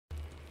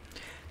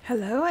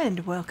Hello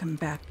and welcome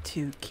back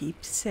to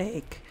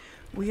Keepsake.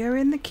 We are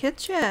in the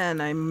kitchen.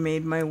 I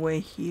made my way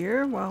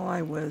here while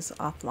I was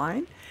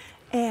offline,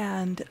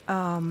 and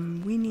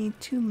we need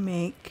to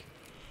make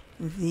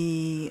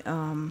the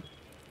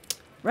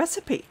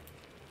recipe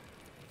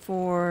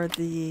for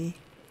the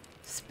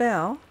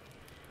spell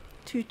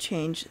to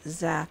change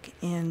Zach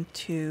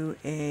into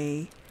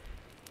a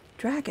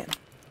dragon.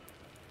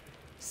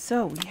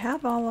 So we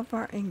have all of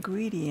our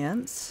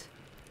ingredients.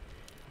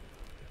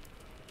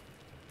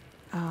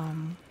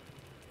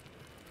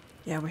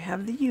 Yeah, we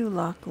have the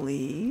Yulok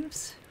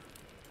leaves.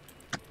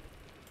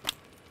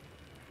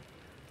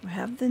 We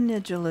have the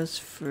nidulus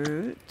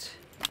fruit.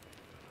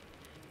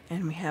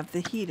 And we have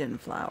the hedon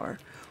flower.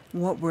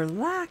 What we're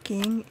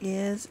lacking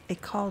is a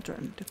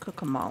cauldron to cook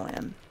them all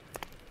in.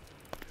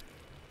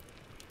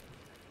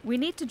 We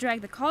need to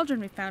drag the cauldron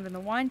we found in the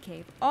wine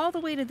cave all the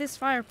way to this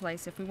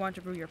fireplace if we want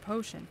to brew your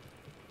potion.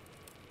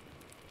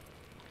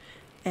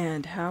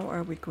 And how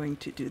are we going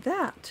to do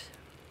that?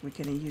 We're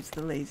going to use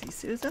the Lazy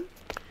Susan.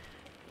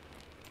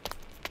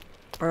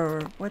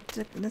 Or what?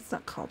 It's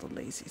not called a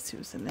Lazy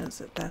Susan,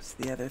 is it? That's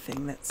the other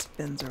thing that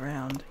spins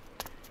around.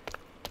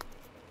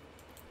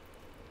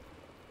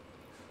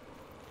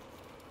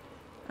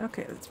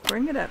 Okay, let's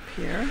bring it up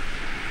here.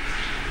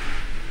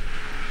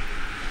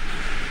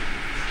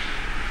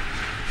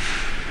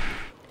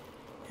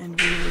 And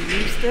we will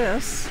use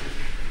this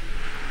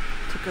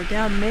to go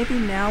down. Maybe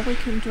now we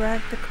can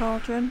drag the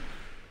cauldron.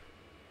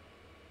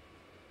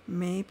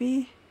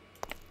 Maybe.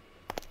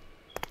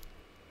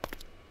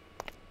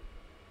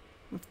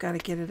 We've got to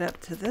get it up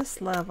to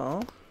this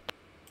level,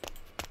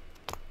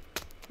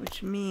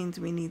 which means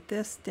we need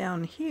this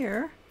down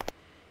here,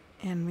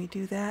 and we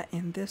do that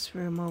in this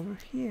room over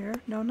here.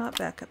 No, not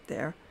back up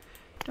there.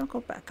 Don't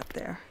go back up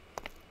there.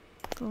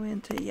 Go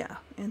into, yeah,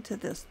 into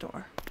this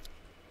door.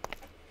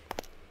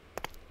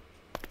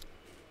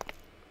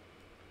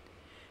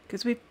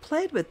 Because we've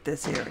played with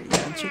this area,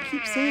 and she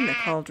keeps saying the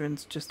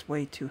cauldron's just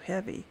way too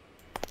heavy.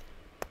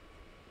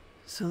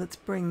 So let's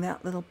bring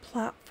that little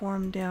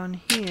platform down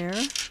here.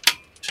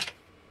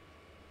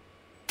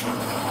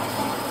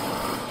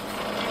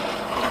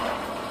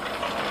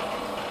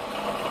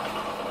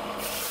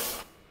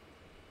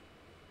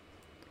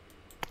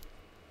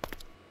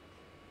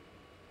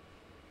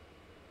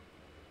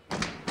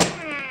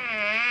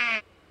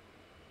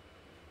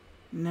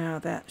 Now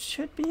that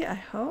should be, I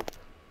hope,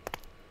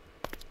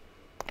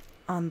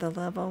 on the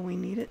level we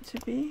need it to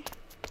be.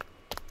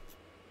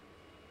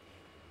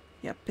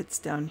 Yep, it's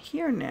down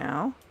here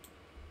now.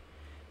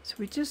 So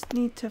we just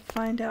need to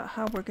find out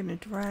how we're going to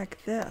drag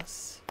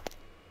this.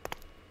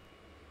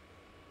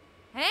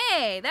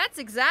 Hey, that's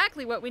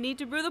exactly what we need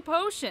to brew the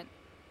potion.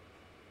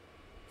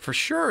 For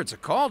sure, it's a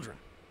cauldron.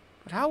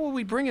 But how will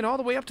we bring it all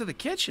the way up to the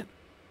kitchen?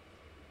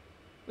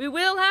 We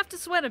will have to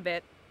sweat a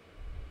bit.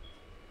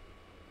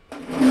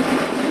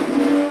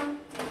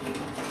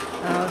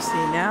 Oh,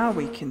 see, now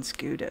we can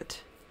scoot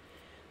it.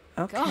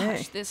 Okay.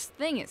 Gosh, this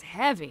thing is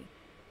heavy.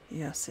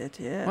 Yes, it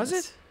is. Was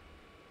it?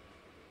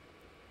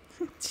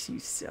 You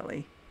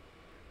silly.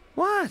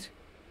 What?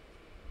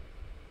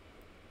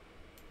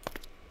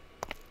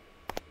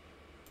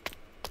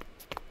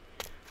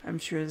 I'm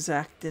sure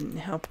Zach didn't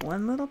help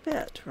one little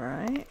bit,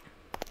 right?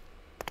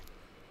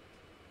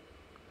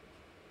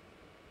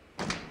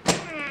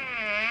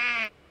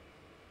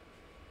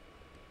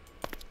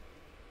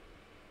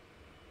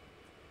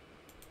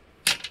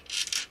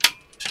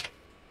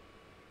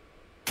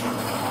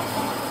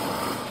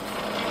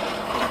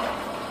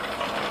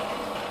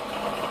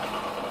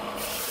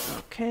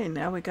 Okay,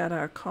 now we got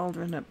our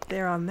cauldron up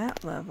there on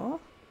that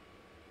level.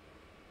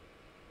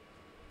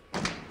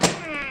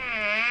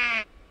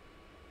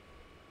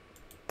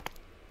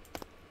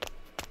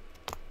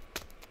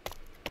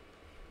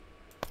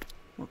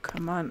 We'll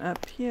come on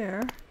up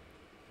here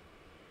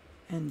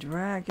and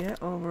drag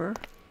it over.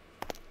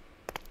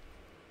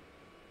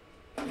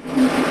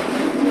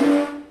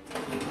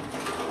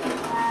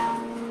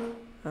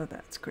 Oh,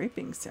 that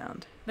scraping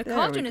sound. The There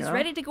cauldron we is go.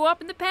 ready to go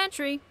up in the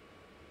pantry.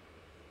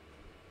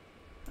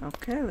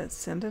 Okay, let's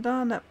send it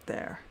on up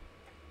there.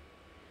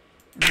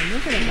 And then we're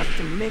going to have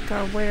to make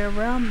our way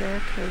around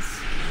there because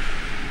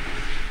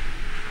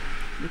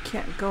we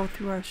can't go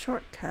through our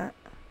shortcut.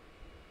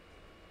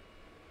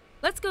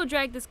 Let's go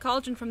drag this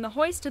cauldron from the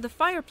hoist to the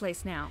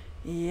fireplace now.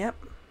 Yep.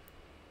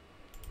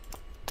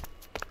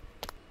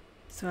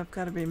 So I've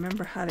got to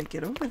remember how to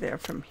get over there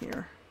from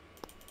here.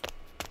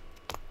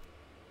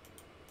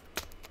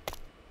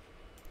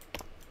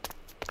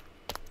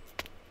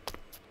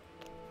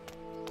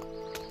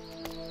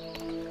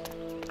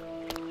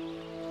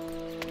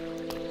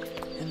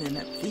 And then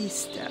up these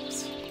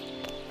steps.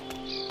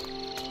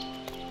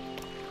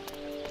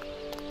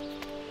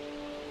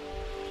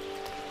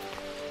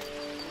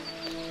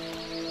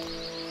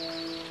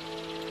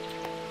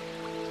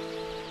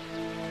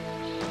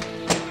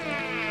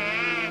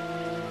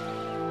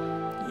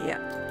 Yeah.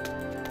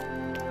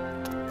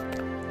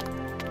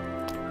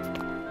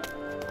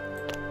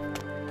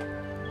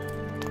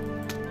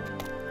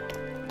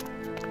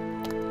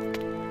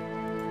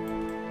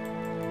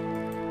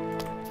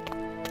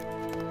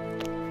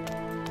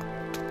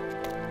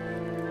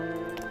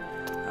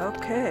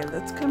 Okay,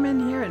 let's come in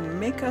here and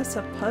make us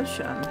a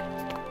potion.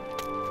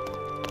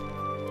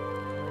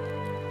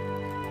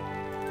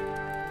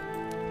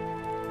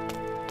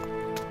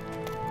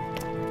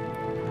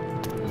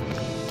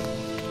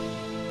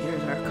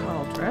 Here's our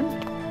cauldron.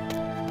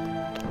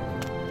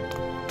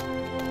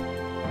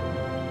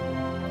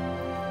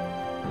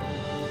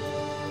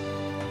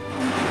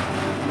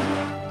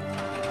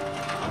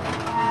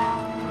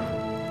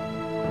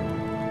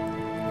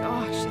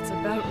 Gosh, it's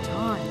about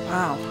time.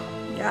 Wow,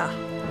 yeah. I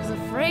was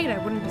afraid I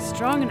wouldn't be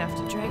strong enough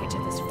to drag it to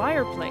this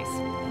fireplace.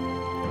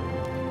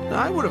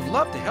 I would have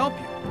loved to help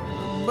you,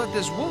 but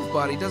this wolf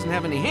body doesn't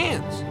have any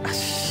hands.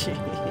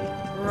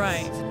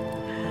 Right.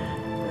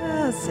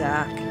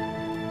 Zach.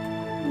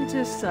 You're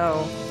just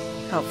so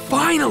helpful.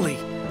 Finally!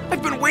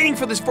 I've been waiting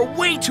for this for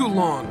way too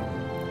long!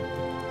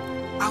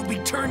 I'll be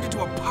turned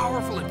into a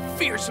powerful and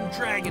fearsome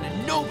dragon,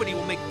 and nobody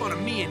will make fun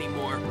of me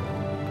anymore.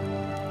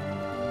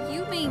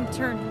 You mean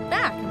turned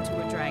back into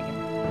a dragon?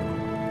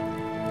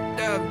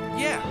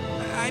 Yeah.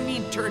 I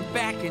mean turned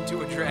back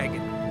into a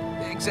dragon.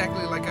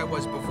 Exactly like I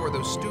was before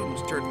those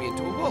students turned me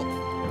into a wolf.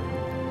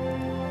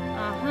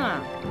 Uh-huh.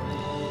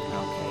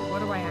 Okay, what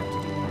do I have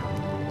to do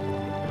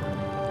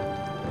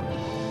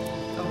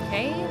now?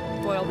 Okay,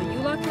 boil the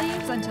yulok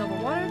leaves until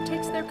the water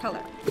takes their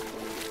color.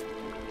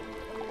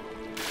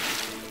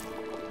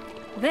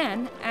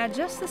 Then, add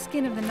just the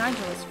skin of the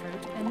nigellus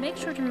fruit and make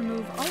sure to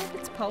remove all of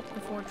its pulp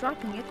before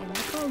dropping it in the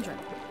cauldron.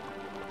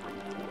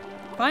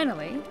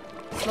 Finally,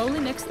 slowly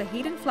mix the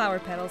heated flower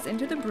petals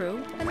into the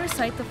brew and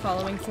recite the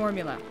following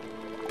formula.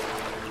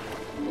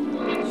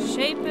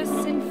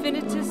 Shapus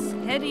infinitus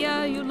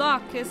hedia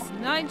eulacus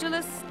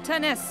nigellus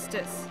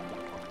tenestis.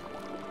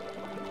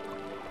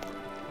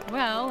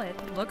 Well, it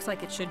looks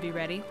like it should be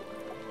ready.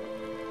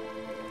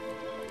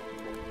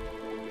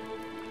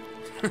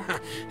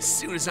 As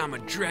soon as I'm a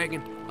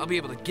dragon, I'll be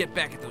able to get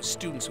back at those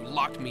students who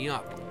locked me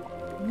up.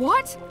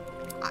 What?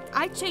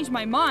 I changed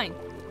my mind.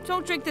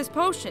 Don't drink this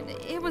potion.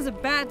 It was a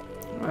bad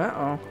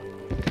Uh-oh.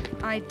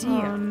 idea.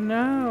 Oh,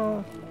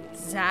 no.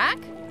 Zach?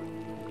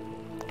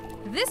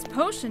 This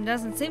potion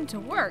doesn't seem to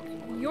work.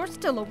 You're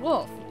still a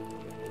wolf.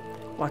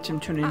 Watch him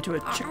turn into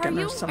a chicken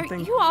or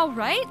something. Are you all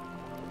right?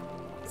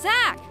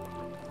 Zach,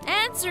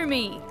 answer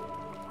me.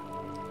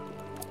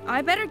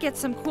 I better get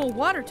some cool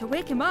water to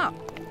wake him up.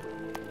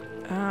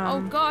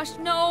 Oh gosh,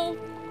 no,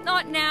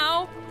 not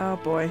now. Oh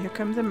boy, here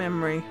comes the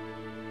memory.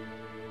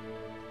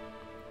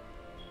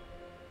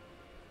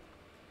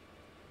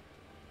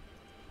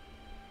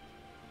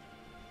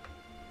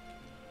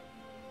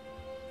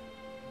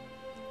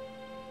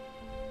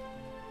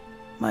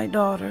 My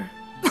daughter.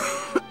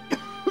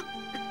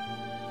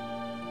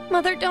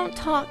 Mother, don't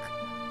talk.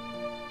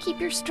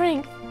 Keep your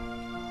strength.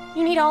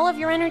 You need all of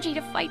your energy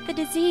to fight the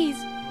disease.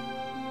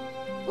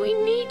 We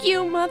need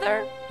you,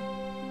 Mother.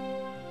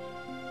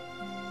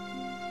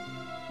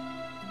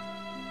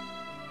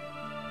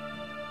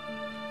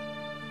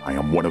 I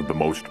am one of the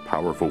most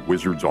powerful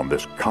wizards on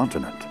this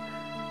continent.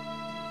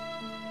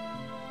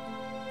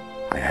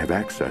 I have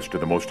access to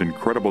the most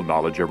incredible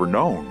knowledge ever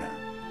known.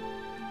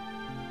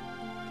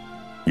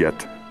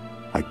 Yet,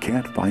 I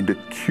can't find a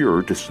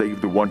cure to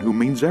save the one who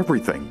means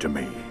everything to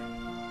me.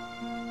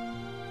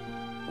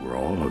 Were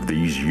all of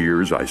these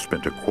years I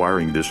spent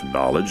acquiring this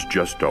knowledge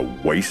just a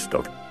waste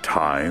of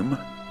time?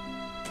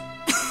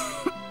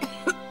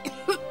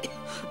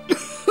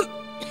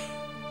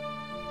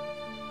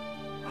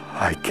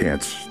 I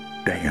can't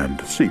stand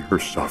to see her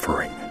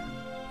suffering.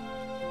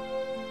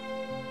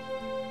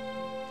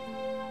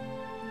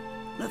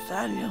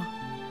 Nathaniel,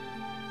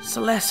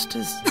 Celeste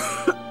is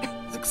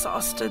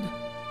exhausted.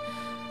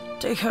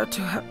 Take her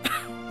to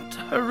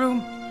her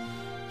room.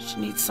 She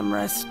needs some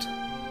rest.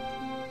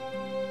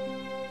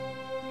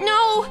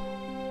 No!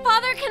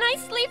 Father, can I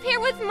sleep here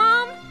with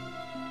Mom?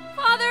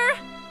 Father!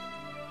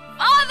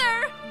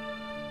 Father!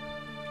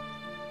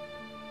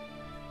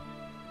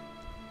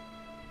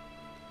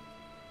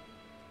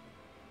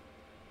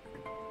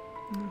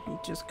 He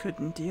just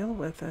couldn't deal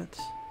with it.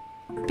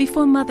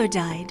 Before Mother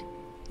died,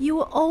 you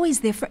were always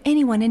there for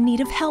anyone in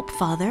need of help,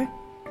 Father.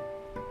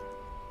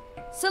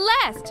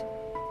 Celeste,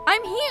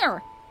 I'm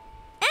here.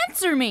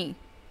 Answer me.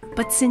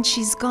 But since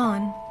she's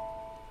gone,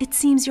 it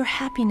seems your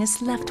happiness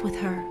left with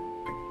her.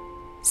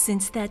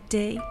 Since that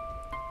day,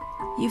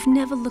 you've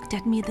never looked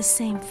at me the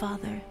same,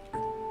 Father.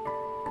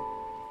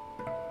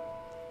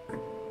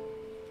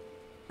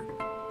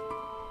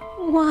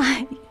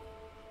 Why?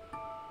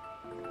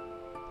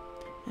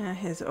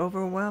 His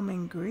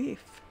overwhelming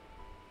grief.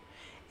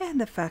 And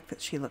the fact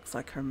that she looks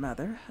like her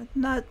mother.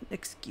 Not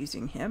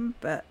excusing him,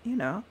 but, you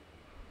know.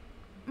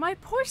 My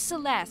poor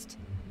Celeste.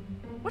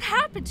 What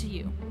happened to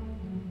you?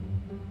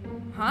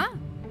 Huh?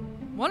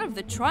 One of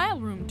the trial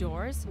room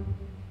doors?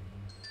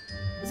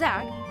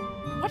 Zach,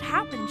 what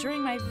happened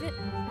during my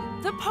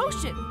the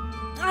potion?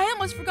 I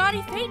almost forgot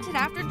he fainted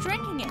after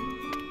drinking it.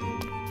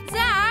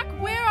 Zach,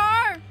 where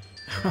are...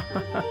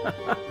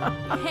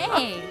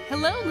 Hey,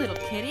 hello, little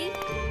kitty.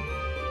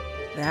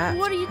 That's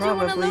What are you doing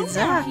probably alone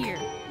Zach. out here?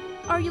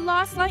 Are you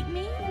lost like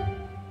me?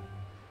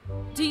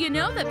 Do you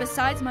know that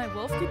besides my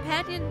wolf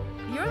companion,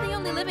 you're the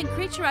only living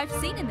creature I've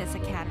seen in this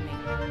academy?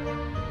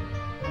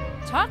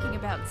 Talking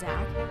about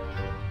Zach,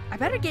 I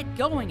better get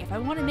going if I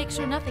want to make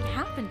sure nothing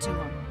happened to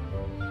him.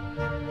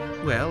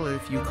 Well,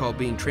 if you call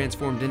being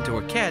transformed into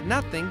a cat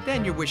nothing,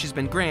 then your wish has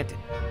been granted.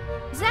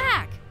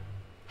 Zach!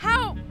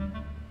 How?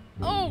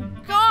 Oh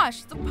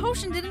gosh, the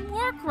potion didn't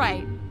work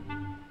right.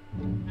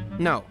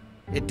 No,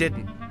 it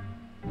didn't.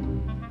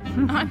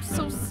 I'm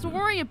so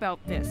sorry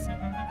about this.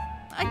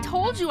 I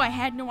told you I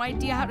had no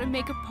idea how to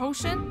make a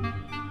potion.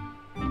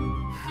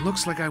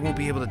 Looks like I won't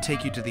be able to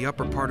take you to the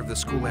upper part of the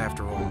school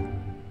after all.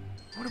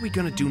 What are we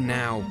gonna do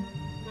now?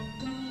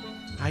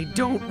 I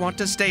don't want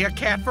to stay a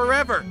cat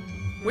forever.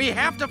 We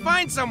have to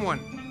find someone.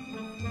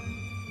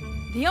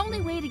 The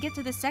only way to get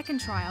to the second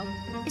trial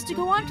is to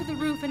go onto the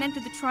roof and enter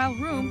the trial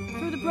room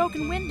through the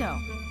broken window.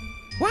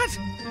 What?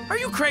 Are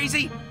you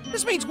crazy?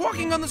 This means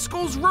walking on the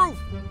school's roof.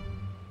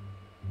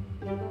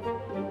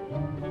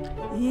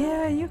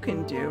 Yeah, you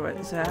can do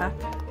it, Zach.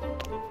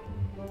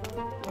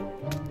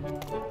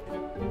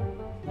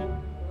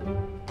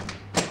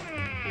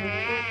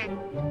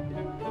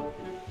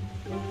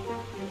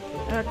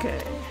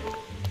 Okay.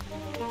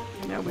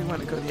 Now we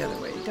want to go the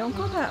other way. Don't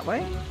go that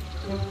way.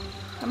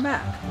 Come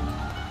back.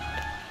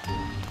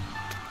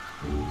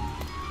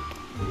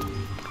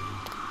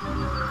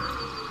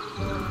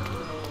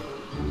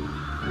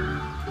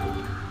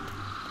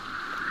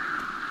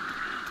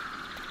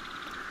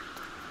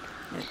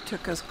 It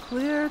took us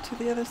clear to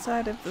the other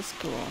side of the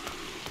school.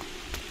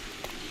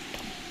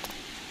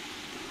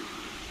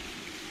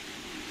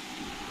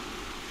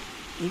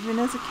 Even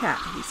as a cat,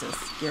 he's a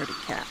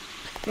scaredy cat.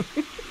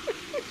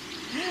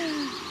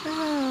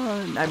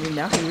 Oh, I mean,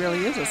 now he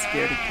really is a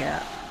scaredy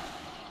cat.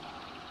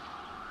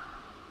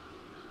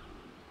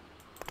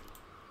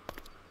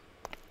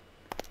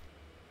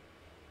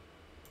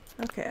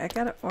 Okay, I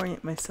gotta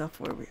orient myself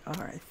where we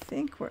are. I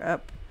think we're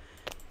up.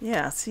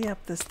 Yeah, see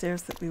up the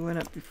stairs that we went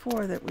up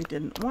before that we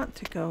didn't want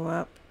to go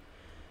up.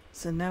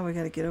 So now we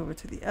gotta get over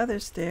to the other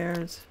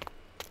stairs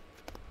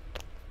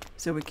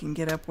so we can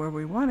get up where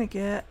we want to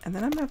get. And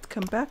then I'm gonna have to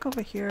come back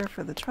over here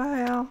for the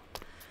trial.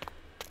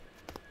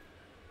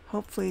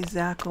 Hopefully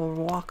Zach will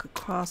walk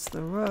across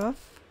the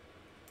roof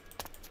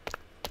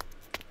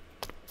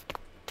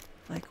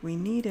like we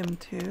need him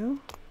to.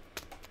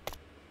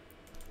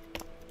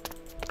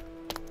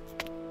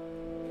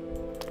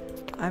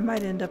 I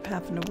might end up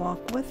having to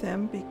walk with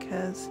him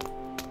because,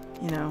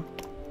 you know,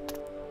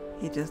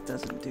 he just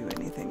doesn't do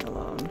anything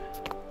alone.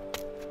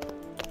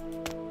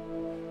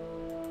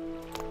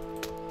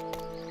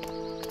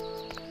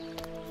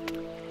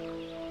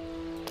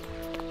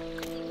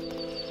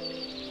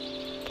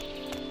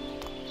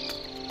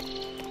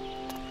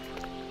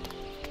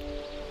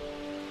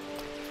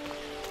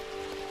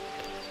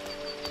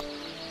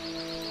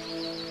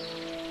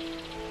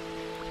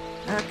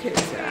 Okay,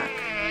 Zach.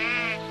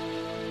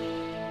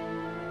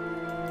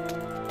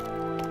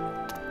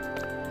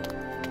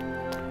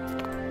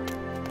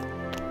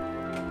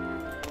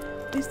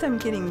 At least I'm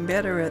getting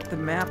better at the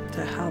map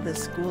to how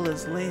this school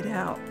is laid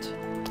out.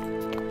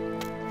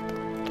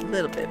 A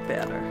little bit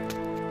better.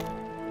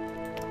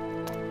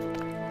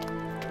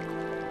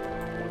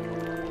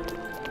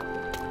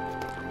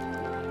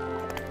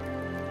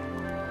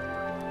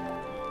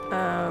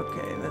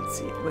 Okay, let's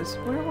see.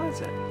 Where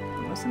was it?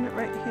 Wasn't it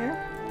right here?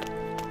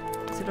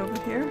 Is it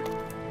over here?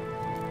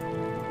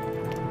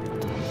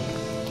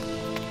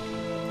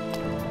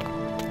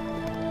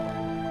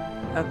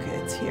 Okay,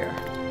 it's here.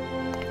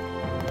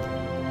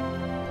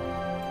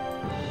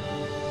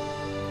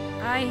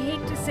 I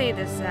hate to say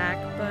this, Zach,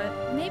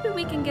 but maybe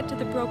we can get to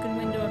the broken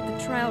window of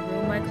the trial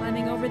room by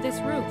climbing over this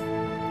roof.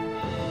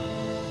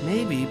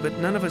 Maybe, but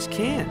none of us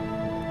can.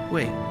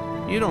 Wait,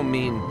 you don't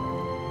mean...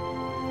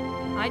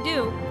 I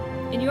do.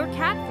 In your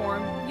cat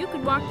form, you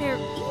could walk there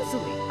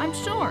easily, I'm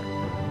sure.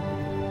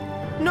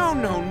 No,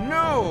 no,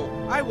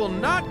 no! I will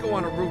not go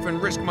on a roof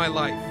and risk my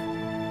life.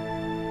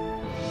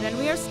 Then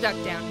we are stuck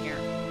down here.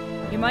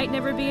 You might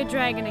never be a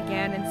dragon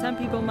again, and some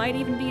people might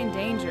even be in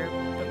danger,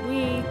 but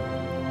we...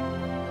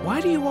 Why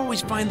do you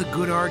always find the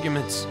good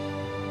arguments?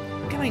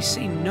 How can I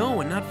say no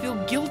and not feel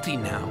guilty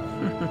now?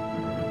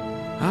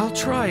 I'll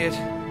try it,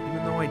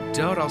 even though I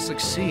doubt I'll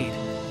succeed.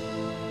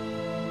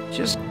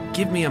 Just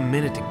give me a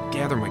minute to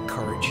gather my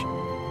courage.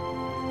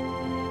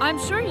 I'm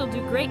sure you'll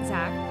do great,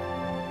 Zach.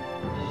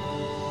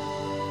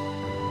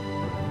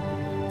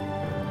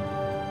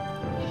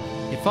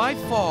 If I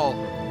fall,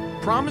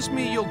 promise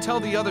me you'll tell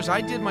the others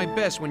I did my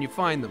best when you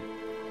find them.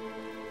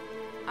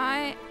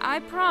 I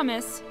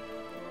promise.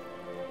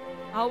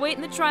 I'll wait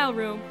in the trial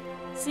room.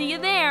 See you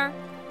there.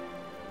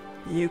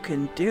 You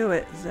can do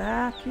it,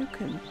 Zach. You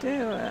can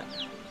do it.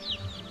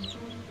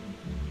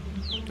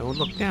 Don't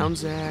look down,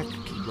 Zach.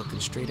 Keep looking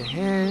straight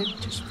ahead.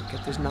 Just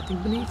forget there's nothing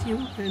beneath you,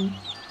 and...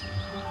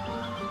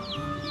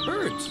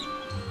 Birds.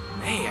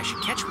 Hey, I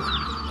should catch one.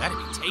 That'd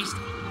be tasty.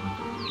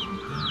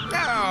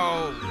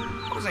 No!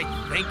 What was I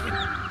thinking?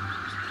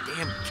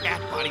 Damn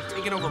cat body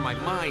taking over my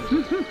mind.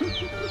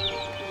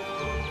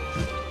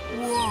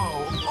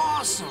 Whoa,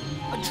 awesome!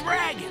 A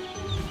dragon!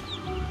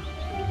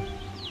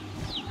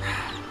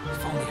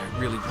 If only I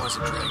really was a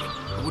dragon,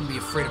 I wouldn't be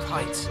afraid of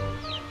heights.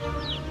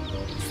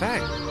 In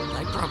fact,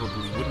 I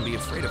probably wouldn't be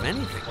afraid of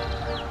anything.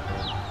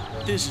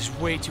 This is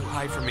way too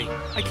high for me.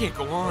 I can't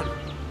go on.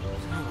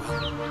 Oh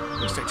well,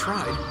 at least I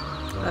tried.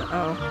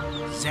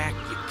 Uh-oh. Zach,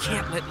 you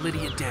can't let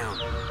Lydia down.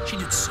 She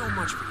did so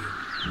much for you.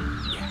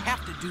 You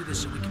have to do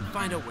this so we can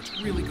find out what's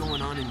really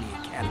going on in the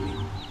academy.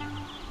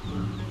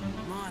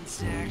 Come on,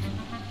 Zach.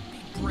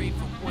 Be brave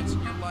for once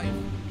in your life.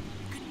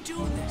 You can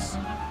do this.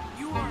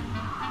 You are...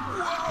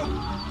 Whoa!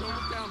 Don't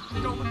look down.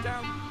 Don't look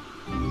down.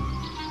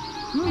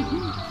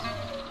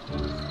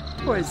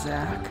 Poor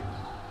Zach.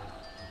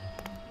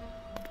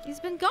 He's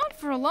been gone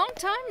for a long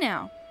time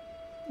now.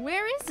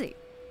 Where is he?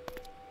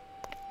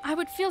 I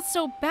would feel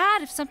so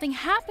bad if something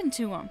happened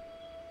to him.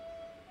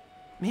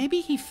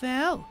 Maybe he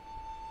fell.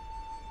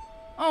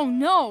 Oh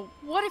no,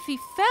 what if he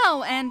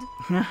fell and...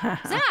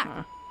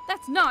 Zach,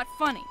 that's not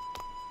funny.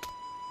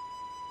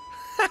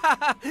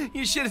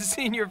 You should have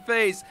seen your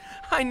face.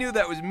 I knew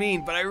that was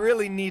mean, but I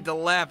really need to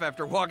laugh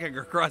after walking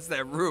across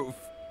that roof.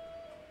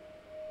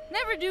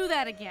 Never do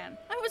that again.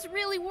 I was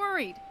really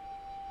worried.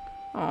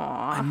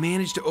 Aww. I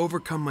managed to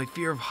overcome my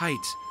fear of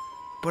heights,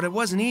 but it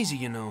wasn't easy,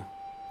 you know.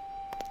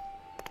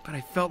 But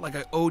I felt like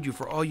I owed you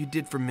for all you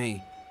did for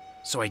me,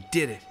 so I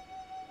did it.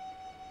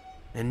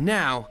 And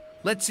now,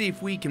 let's see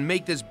if we can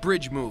make this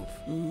bridge move.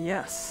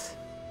 Yes.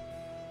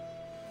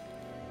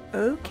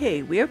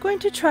 Okay, we are going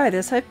to try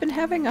this. I've been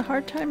having a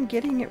hard time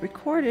getting it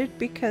recorded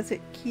because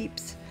it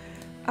keeps,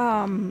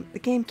 the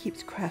game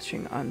keeps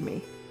crashing on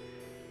me.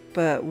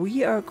 But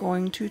we are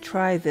going to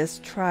try this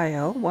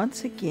trial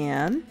once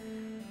again.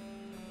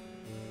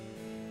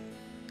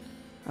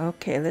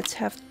 Okay, let's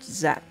have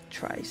Zach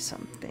try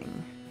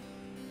something.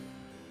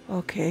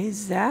 Okay,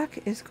 Zach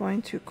is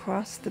going to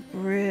cross the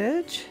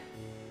bridge.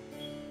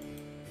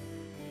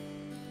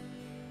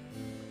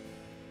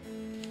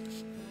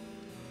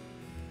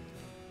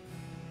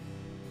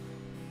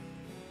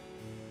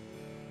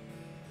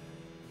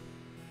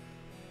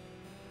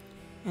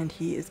 And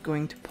he is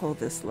going to pull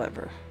this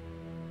lever.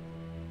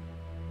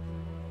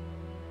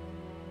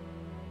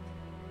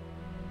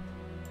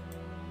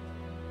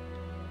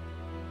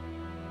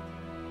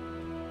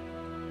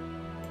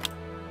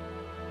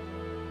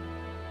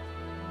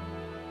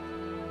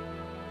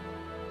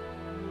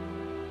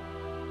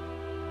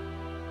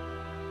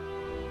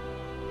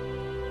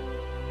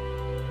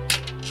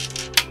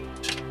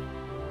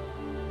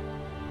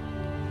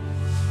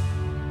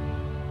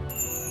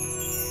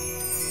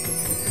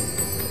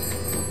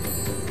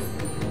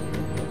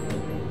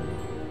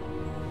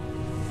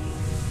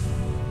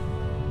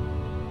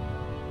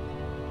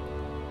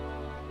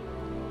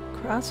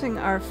 Crossing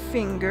our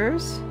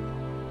fingers,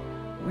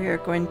 we are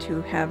going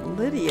to have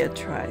Lydia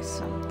try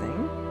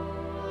something.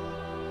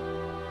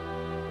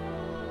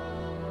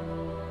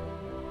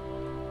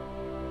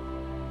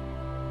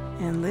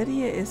 And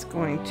Lydia is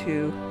going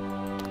to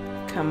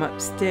come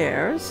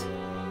upstairs.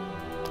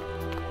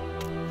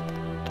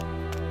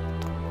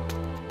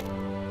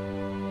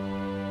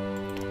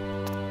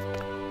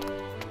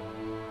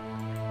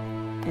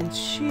 And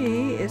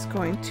she is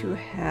going to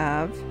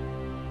have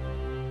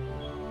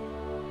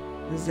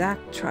Zach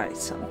try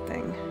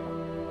something.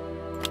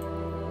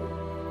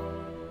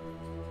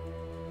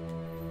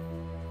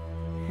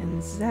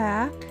 And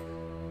Zach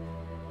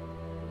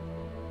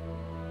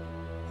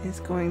is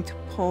going to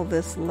pull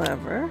this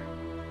lever.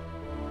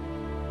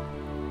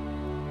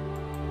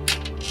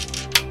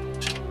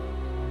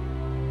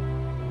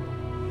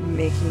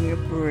 Making a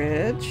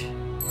bridge.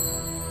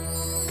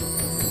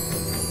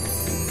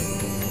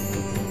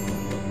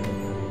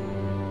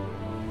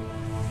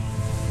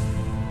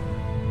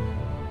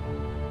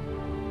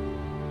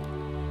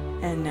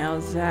 And now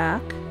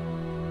Zach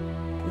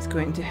is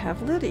going to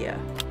have Lydia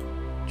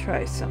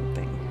try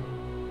something.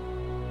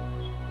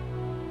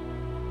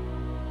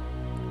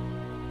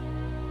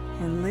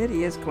 And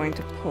Lydia is going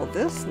to pull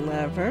this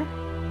lever.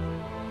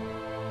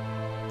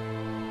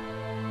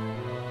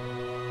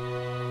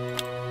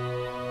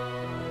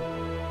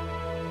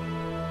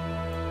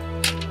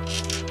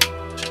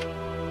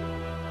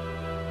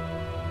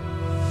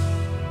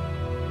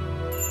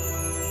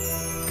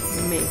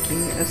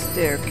 Making a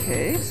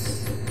staircase.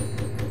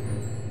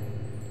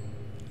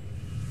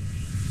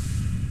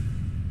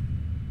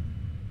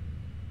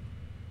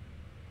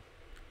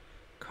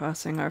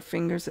 Crossing our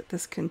fingers that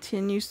this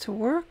continues to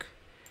work.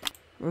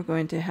 We're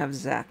going to have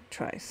Zach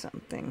try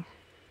something.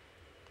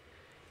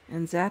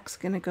 And Zach's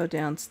going to go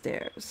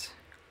downstairs.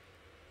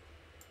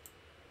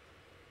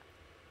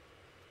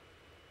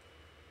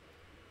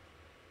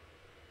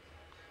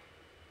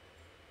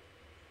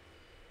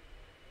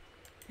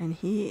 And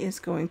he is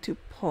going to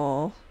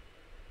pull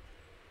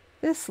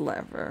this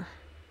lever.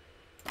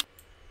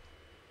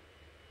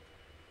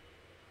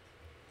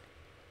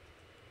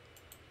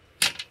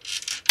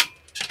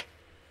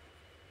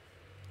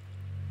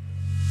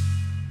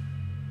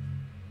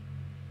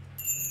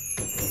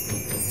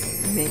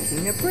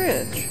 Making a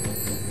bridge.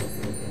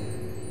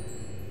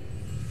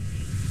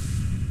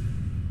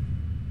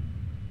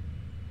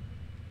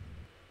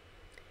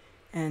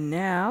 And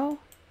now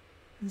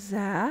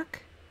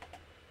Zach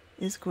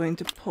is going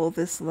to pull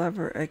this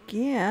lever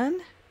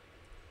again.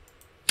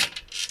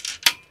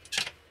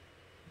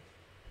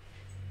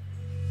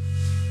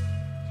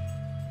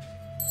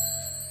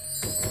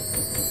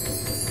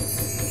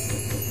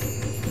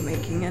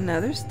 Making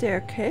another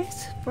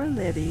staircase for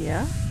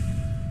Lydia.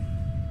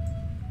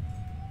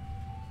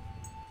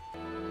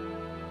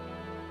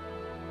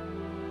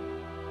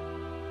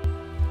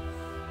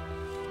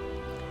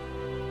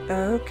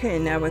 Okay,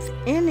 now with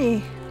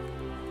any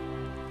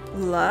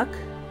luck,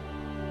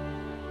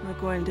 we're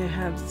going to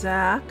have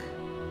Zach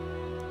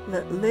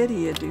let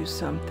Lydia do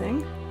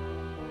something.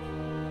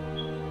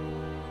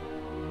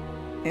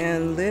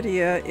 And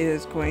Lydia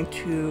is going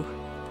to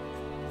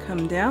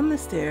come down the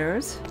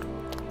stairs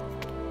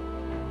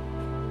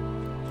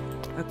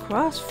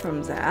across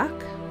from Zach.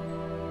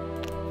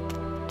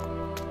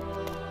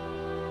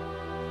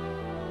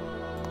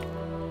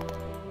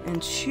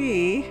 And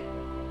she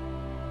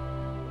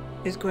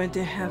is going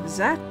to have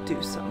Zach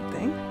do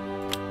something.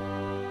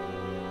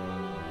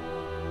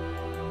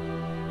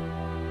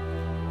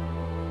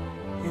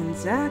 And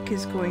Zach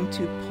is going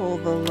to pull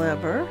the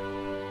lever,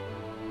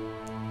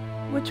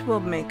 which will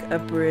make a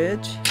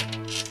bridge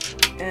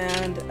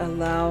and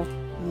allow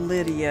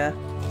Lydia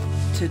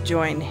to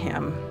join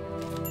him.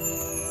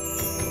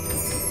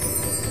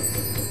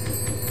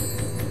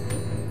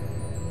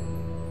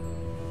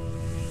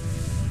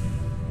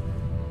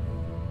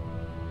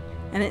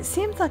 And it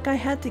seems like I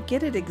had to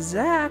get it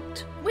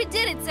exact. We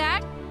did it,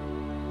 Zach!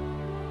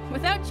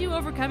 Without you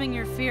overcoming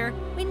your fear,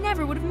 we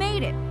never would have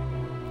made it.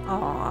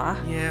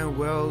 Aww. Yeah,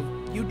 well,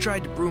 you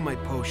tried to brew my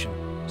potion,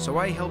 so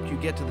I helped you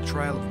get to the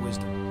Trial of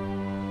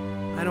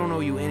Wisdom. I don't owe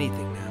you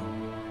anything now.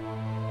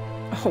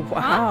 Oh,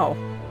 wow.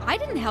 Huh? I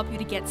didn't help you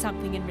to get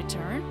something in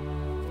return.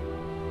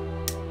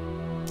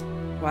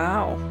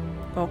 Wow.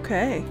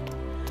 Okay.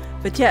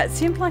 But yeah, it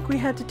seemed like we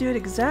had to do it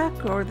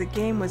exact or the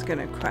game was going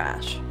to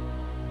crash.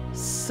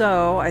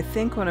 So I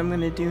think what I'm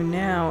going to do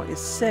now is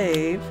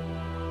save,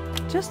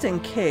 just in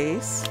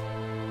case.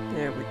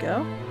 There we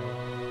go.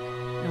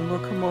 And we'll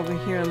come over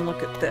here and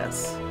look at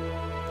this.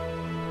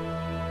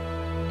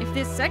 If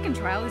this second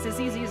trial is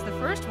as easy as the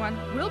first one,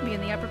 we'll be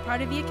in the upper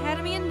part of the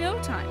academy in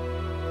no time.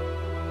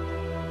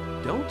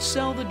 Don't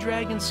sell the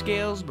dragon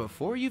scales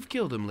before you've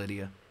killed him,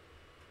 Lydia.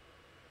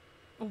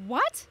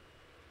 What?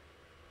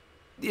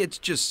 It's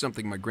just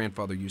something my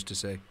grandfather used to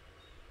say.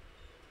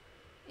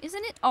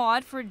 Isn't it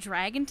odd for a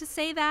dragon to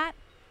say that?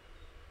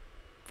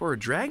 For a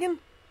dragon?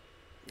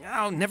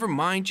 Oh, never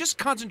mind. Just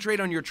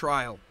concentrate on your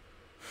trial.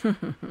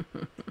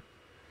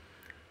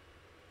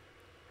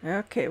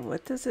 Okay,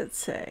 what does it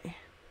say?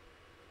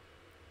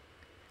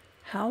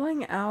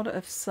 Howling out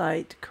of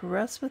sight,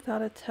 caress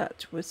without a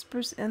touch,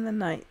 whispers in the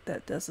night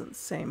that doesn't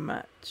say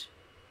much.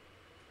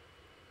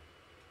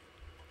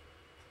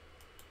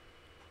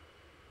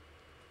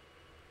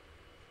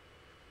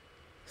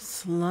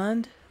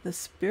 Slund the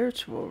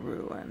spiritual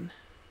ruin.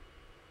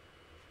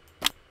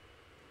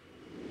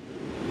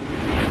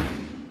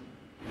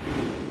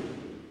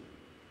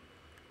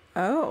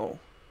 Oh.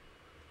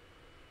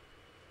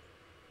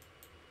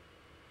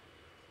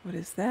 What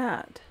is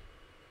that?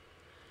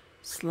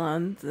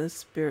 Slund the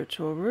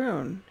spiritual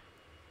rune.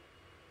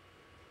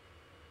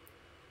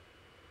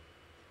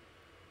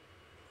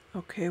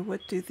 Okay,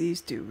 what do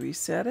these do?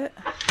 Reset it?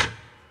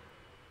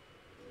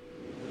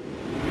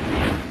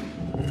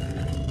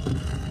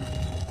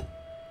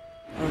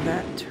 Oh,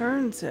 that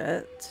turns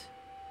it.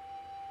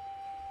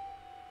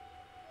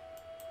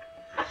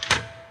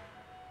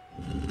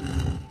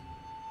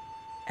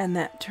 And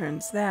that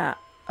turns that.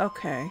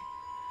 Okay.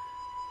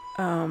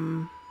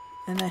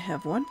 And I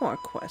have one more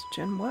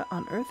question. What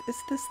on earth is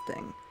this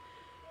thing?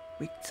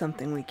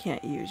 Something we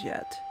can't use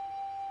yet.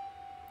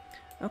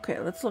 Okay,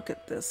 let's look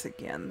at this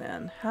again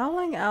then.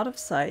 Howling out of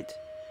sight,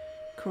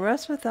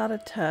 caress without a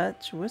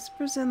touch,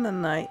 whispers in the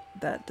night,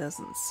 that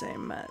doesn't say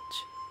much.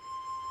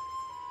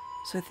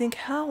 So I think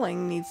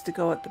howling needs to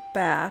go at the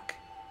back,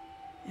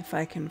 if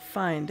I can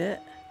find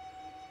it.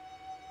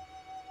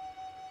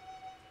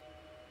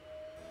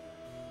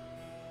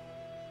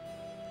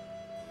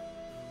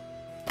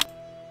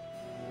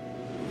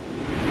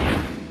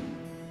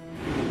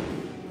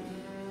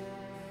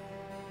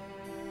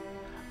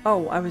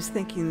 Oh, I was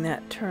thinking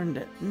that turned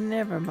it.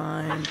 Never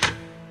mind.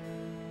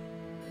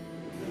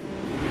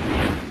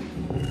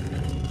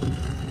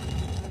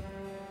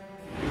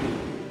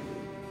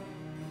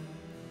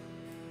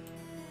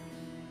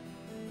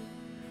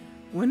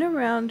 When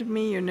around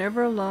me, you're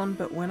never alone,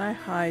 but when I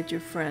hide,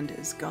 your friend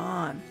is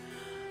gone.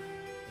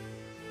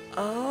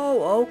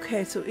 Oh,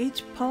 okay. So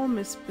each poem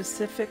is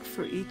specific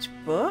for each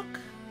book?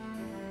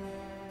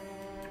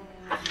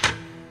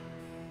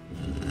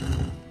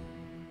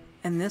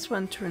 And this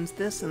one turns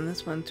this, and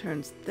this one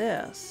turns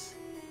this.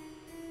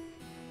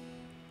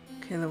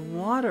 Okay, the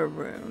water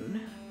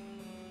rune.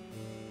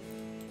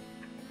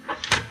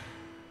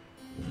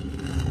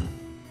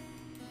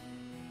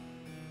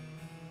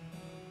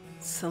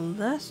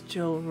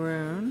 Celestial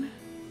rune.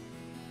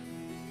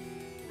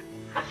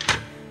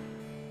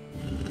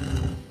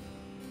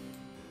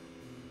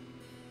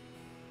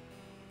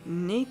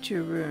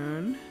 nature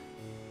rune.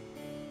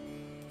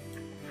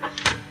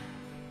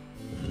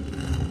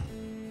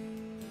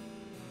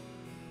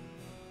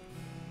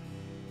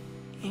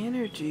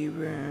 Energy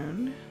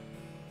rune.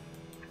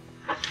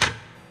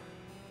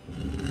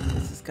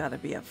 This has got to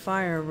be a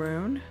fire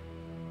rune.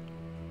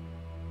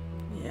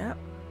 Yep.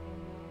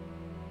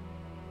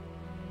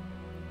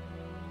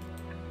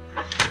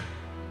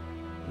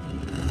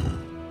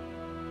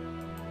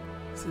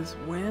 This is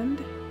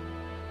wind.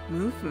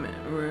 Movement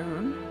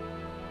rune.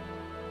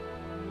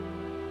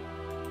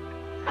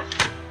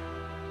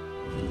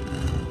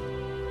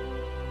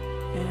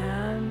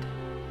 And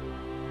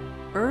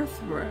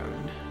earth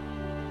rune.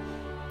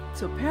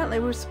 So apparently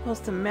we're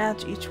supposed to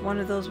match each one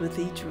of those with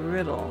each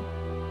riddle.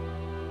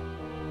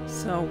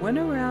 So when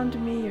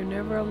around me you're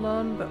never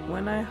alone, but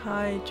when I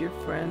hide your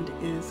friend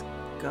is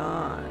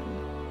gone.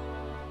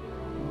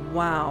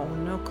 Wow,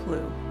 no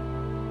clue.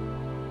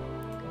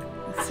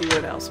 Let's see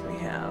what else we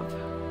have.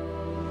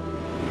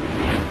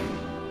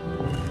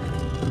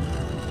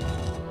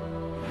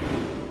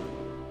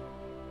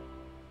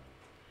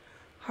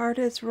 Hard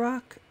as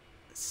rock,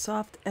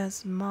 soft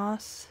as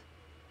moss.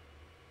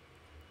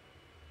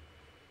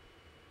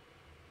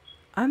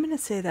 I'm going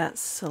to say that's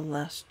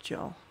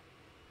celestial.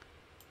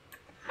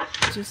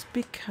 Just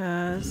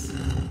because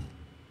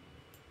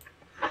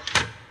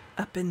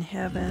up in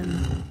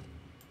heaven,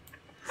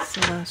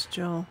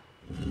 celestial,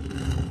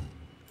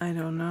 I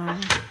don't know.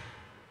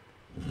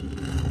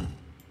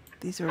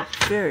 These are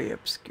very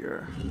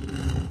obscure.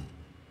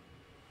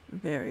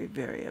 Very,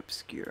 very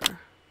obscure.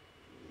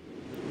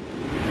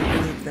 I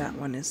believe that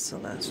one is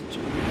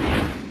celestial.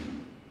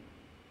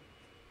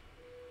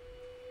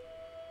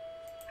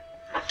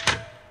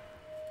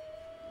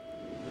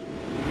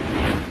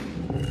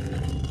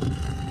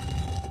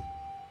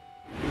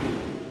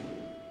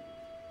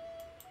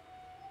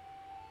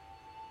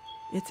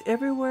 It's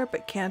everywhere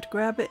but can't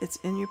grab it. It's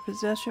in your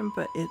possession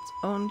but it's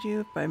owned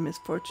you. If by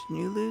misfortune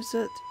you lose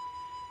it,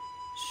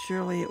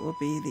 surely it will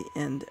be the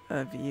end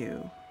of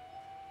you.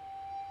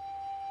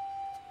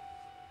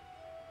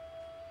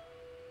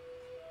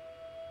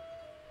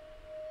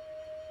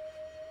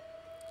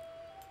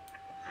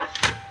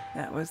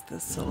 That was the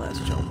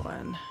celestial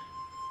one.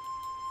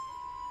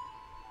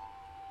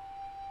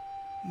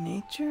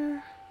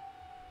 Nature?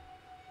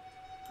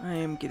 I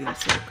am getting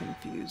so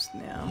confused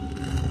now.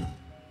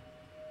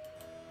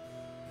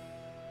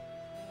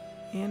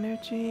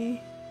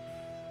 Energy?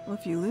 Well,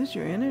 if you lose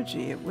your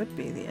energy, it would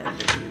be the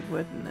end of you,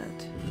 wouldn't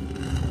it?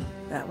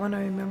 That one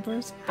I remember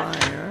is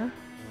fire.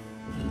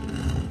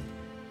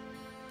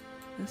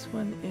 This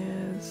one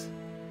is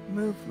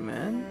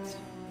movement.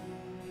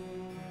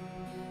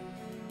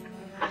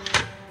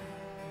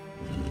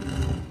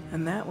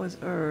 And that was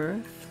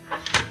earth.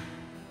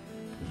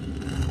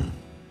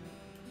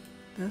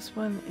 This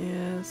one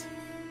is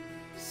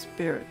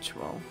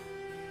spiritual.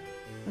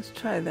 Let's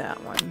try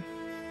that one.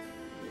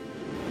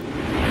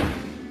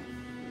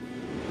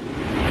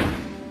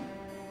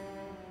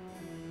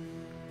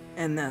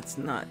 And that's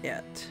not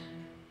it.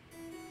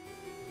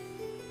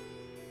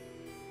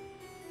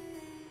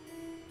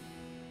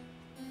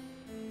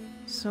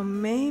 So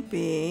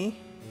maybe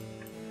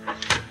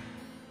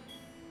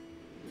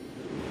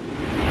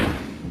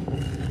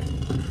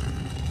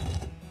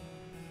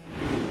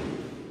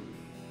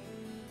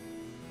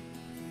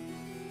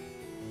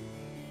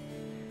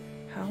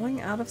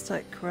howling out of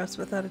sight, caress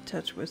without a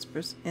touch,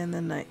 whispers in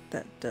the night.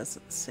 That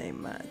doesn't say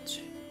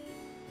much.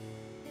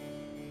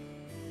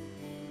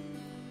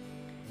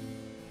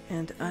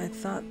 And I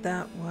thought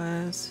that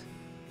was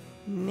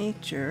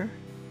nature.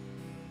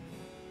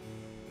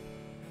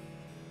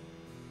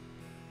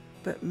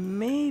 But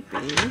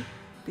maybe,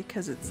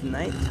 because it's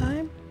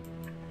nighttime,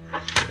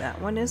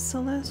 that one is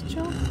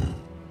celestial?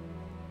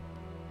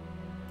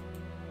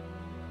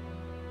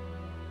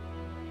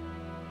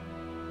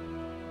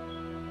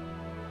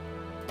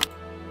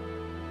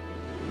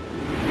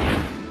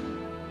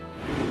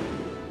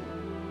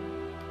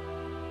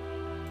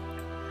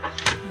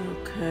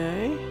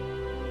 Okay.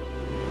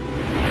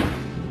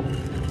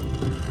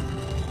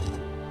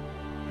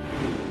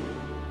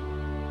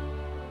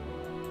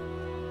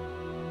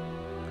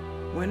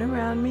 When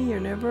around me, you're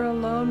never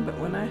alone, but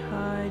when I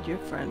hide, your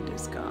friend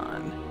is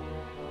gone.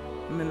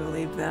 I'm going to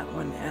leave that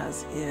one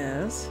as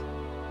is.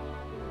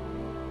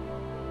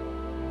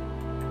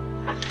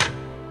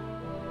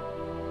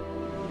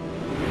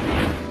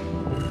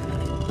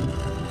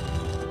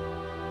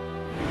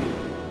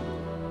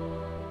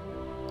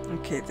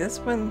 Okay, this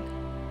one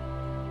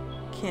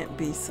can't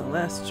be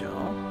celestial.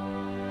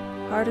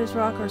 Hard as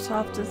rock or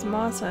soft as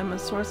moss, I'm a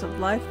source of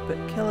life, but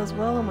kill as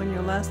well, and when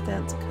your last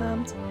dance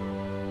comes...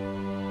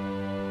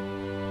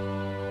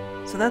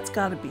 So that's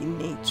got to be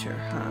nature,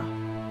 huh?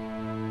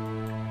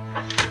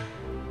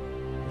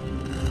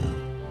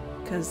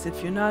 Because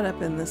if you're not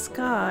up in the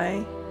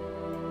sky,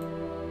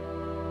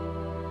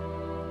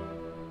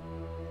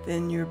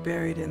 then you're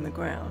buried in the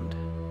ground.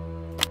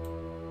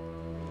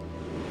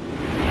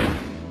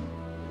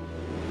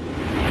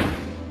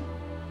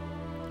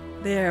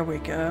 There we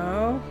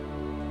go.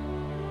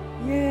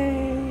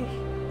 Yay!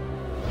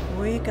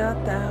 we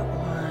got that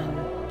one.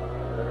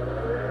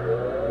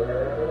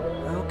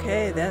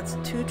 Okay, that's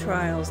 2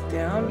 trials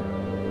down.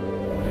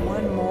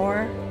 1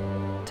 more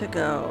to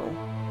go.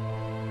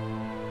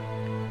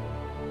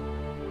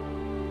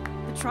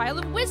 The trial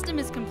of wisdom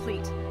is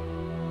complete.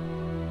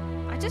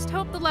 I just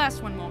hope the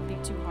last one won't be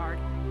too hard.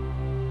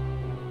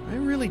 I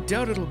really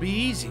doubt it'll be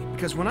easy,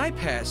 because when I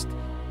passed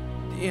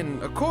in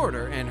a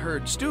corridor and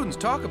heard students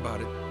talk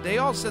about it, they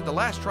all said the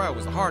last trial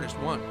was the hardest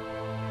one.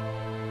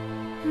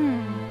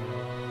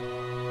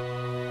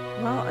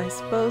 Well, I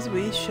suppose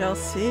we shall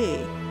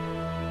see.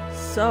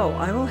 So,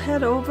 I will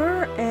head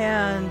over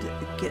and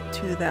get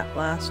to that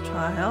last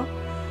trial.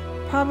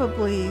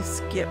 Probably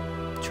skip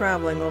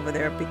traveling over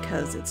there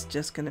because it's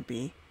just going to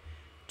be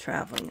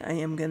traveling. I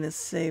am going to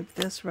save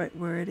this right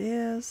where it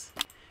is.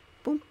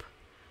 Boom.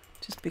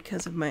 Just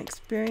because of my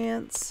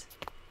experience.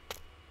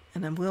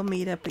 And then we'll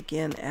meet up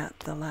again at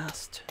the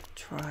last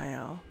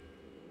trial.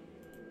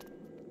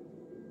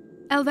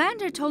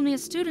 Elvander told me a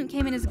student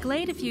came in his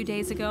glade a few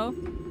days ago.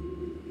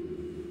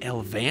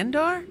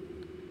 Elvandar?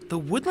 The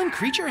woodland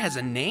creature has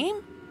a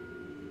name?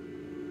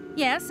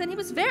 Yes, and he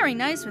was very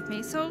nice with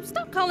me, so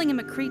stop calling him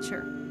a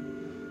creature.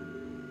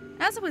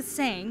 As I was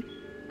saying,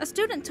 a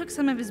student took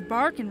some of his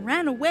bark and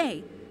ran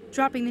away,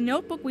 dropping the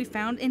notebook we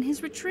found in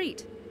his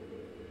retreat.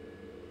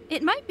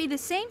 It might be the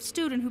same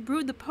student who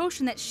brewed the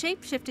potion that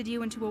shapeshifted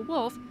you into a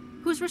wolf,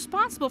 who's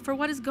responsible for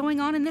what is going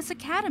on in this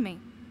academy.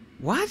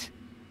 What?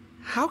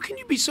 How can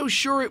you be so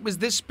sure it was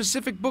this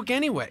specific book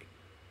anyway?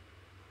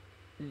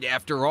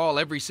 After all,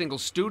 every single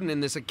student in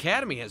this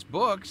academy has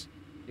books.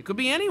 It could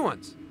be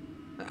anyone's.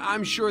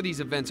 I'm sure these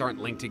events aren't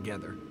linked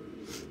together.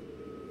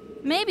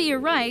 Maybe you're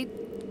right.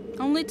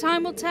 Only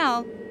time will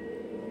tell.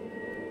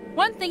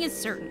 One thing is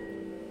certain.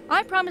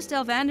 I promised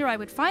Elvander I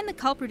would find the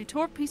culprit who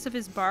tore a piece of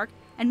his bark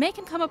and make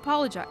him come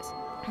apologize.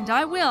 And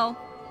I will.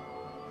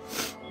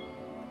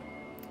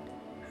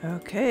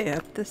 Okay,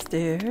 up the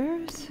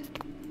stairs.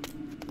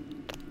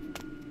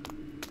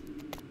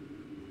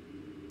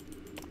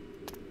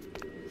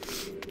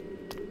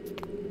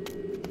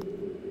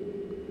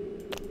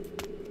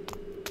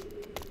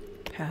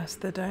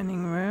 Past the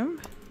dining room.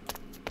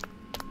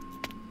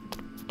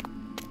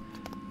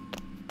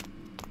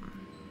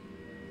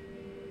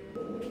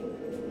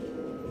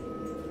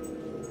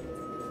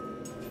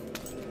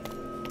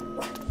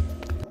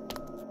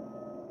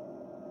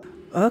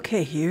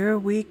 Okay, here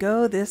we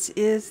go. This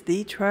is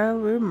the trial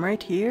room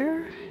right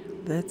here.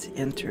 Let's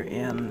enter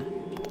in.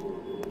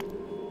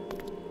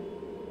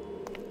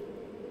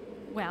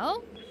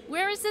 Well,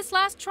 where is this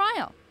last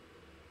trial?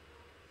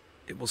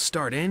 It will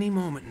start any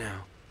moment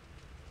now.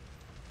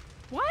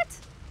 What?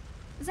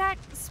 Zach,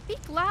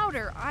 speak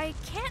louder. I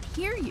can't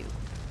hear you.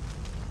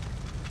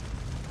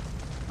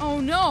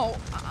 Oh no,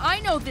 I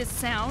know this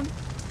sound.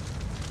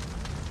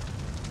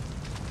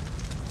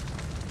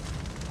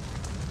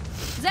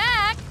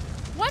 Zach,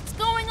 what's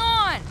going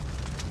on?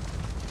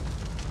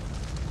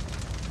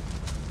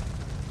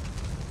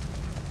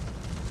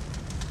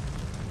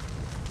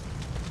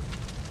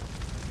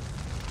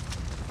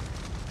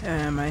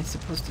 Am I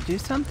supposed to do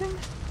something?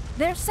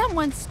 There's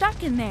someone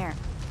stuck in there.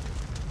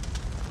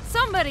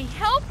 Somebody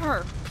help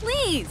her,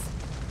 please!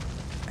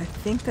 I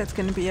think that's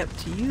going to be up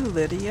to you,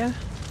 Lydia.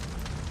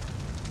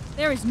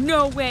 There is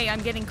no way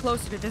I'm getting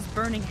closer to this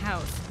burning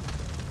house.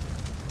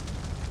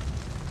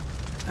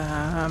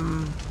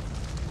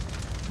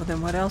 Well then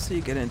what else are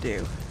you going to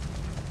do?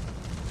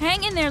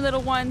 Hang in there,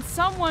 little one.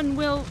 Someone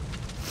will...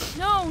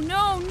 No,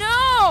 no,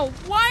 no!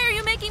 Why are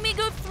you making me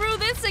go through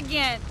this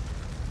again?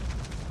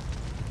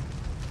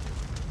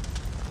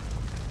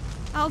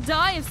 I'll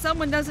die if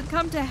someone doesn't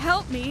come to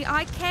help me.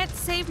 I can't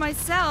save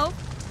myself.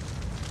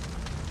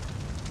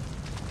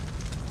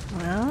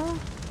 Well?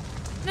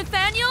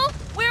 Nathaniel,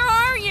 where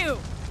are you?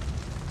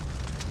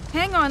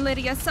 Hang on,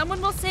 Lydia.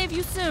 Someone will save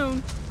you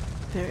soon.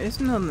 There is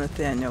no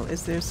Nathaniel.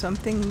 Is there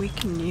something we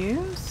can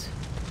use?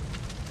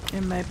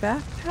 In my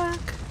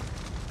backpack?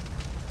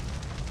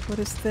 What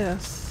is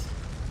this?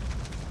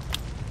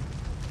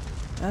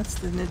 That's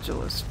the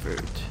nigellus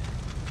fruit.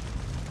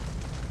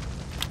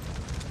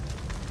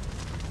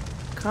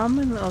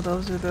 Common, oh,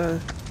 those are the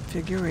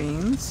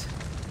figurines.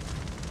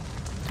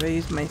 Do I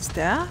use my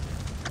staff?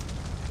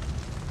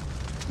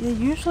 Yeah,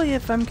 usually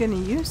if I'm going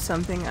to use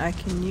something, I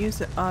can use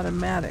it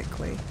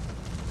automatically.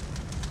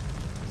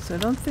 So I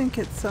don't think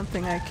it's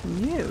something I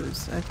can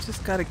use. I've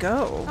just got to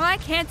go. I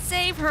can't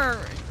save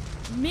her.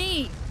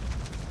 Me.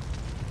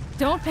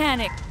 Don't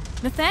panic.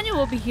 Nathaniel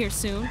will be here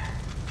soon.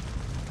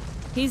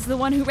 He's the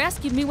one who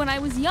rescued me when I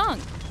was young.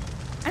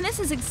 And this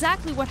is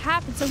exactly what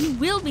happened, so he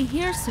will be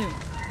here soon.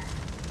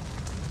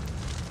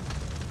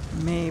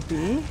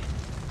 Maybe.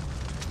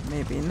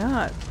 Maybe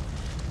not.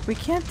 We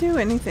can't do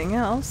anything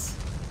else.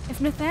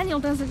 If Nathaniel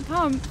doesn't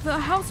come, the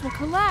house will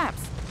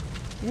collapse.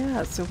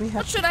 Yeah, so we have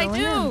What to should go I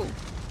do? in.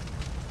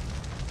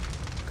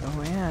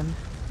 Go in.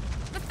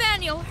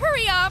 Nathaniel,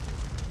 hurry up!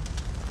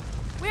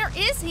 Where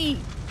is he?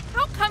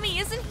 How come he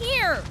isn't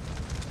here?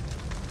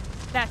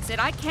 That's it,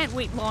 I can't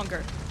wait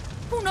longer.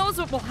 Who knows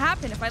what will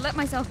happen if I let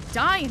myself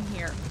die in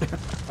here?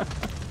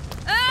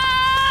 Ah!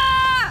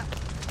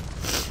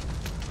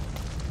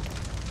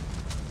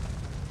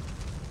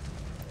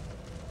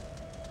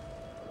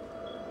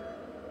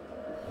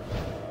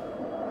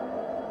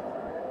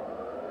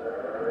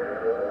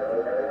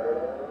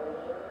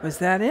 Was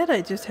that it?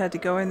 I just had to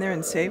go in there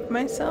and save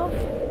myself?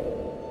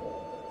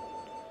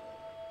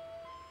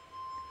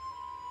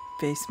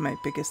 Face my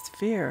biggest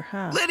fear,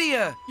 huh?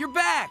 Lydia, you're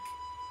back!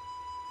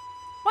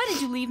 Why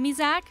did you leave me,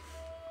 Zach?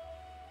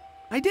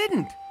 I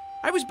didn't.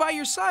 I was by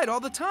your side all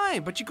the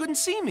time, but you couldn't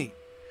see me.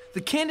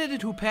 The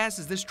candidate who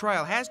passes this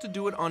trial has to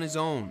do it on his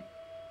own.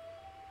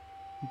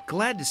 I'm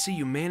glad to see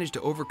you managed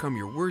to overcome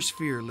your worst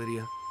fear,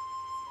 Lydia.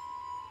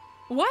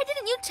 Why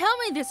didn't you tell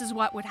me this is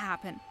what would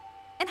happen?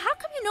 And how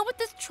come you know what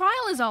this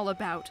trial is all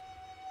about?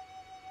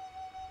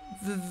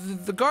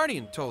 The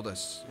Guardian told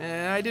us.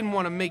 I didn't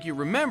want to make you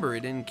remember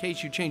it in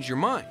case you changed your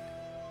mind.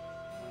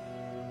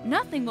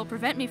 Nothing will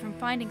prevent me from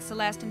finding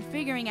Celeste and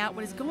figuring out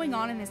what is going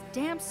on in this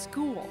damn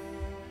school.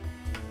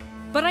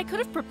 But I could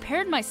have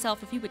prepared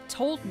myself if you had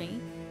told me.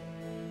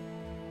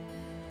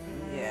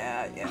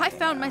 I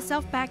found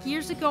myself back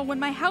years ago when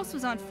my house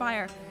was on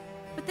fire.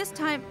 But this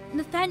time,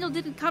 Nathaniel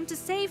didn't come to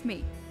save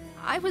me.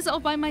 I was all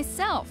by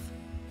myself.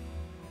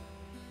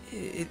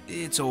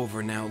 It's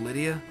over now,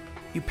 Lydia.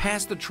 You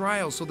passed the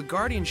trial, so the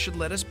Guardian should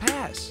let us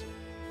pass.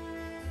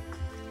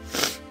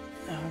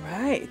 All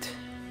right.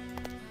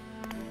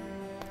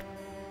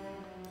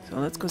 So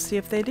let's go see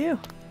if they do.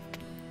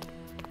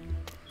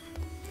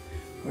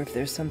 Or if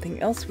there's something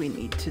else we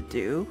need to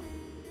do.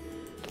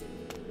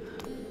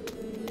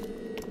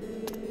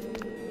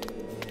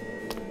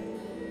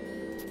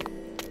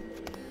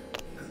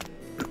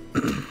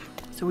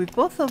 So we've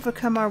both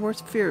overcome our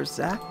worst fears.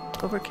 Zach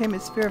overcame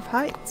his fear of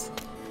heights.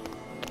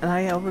 And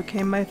I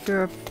overcame my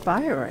fear of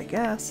fire, I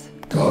guess.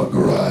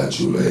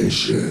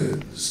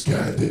 Congratulations,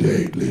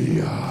 candidate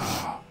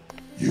Lydia.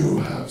 You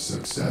have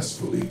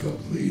successfully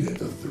completed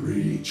the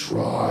 3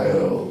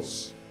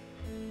 trials.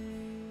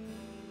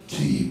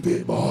 Keep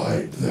in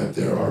mind that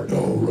there are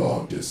no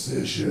wrong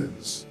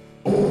decisions,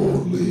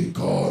 only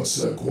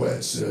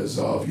consequences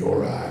of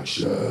your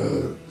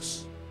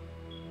actions.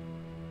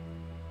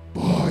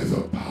 By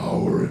the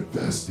power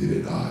invested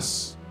in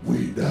us,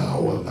 we now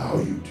allow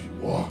you to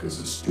walk as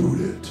a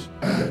student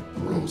and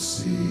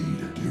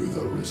proceed to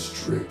the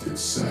restricted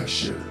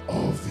section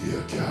of the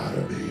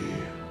academy.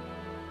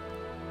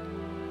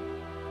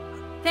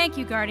 Thank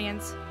you,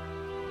 Guardians.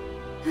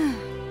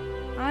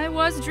 I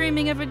was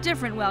dreaming of a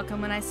different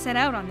welcome when I set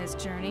out on this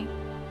journey.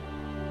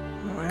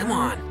 Come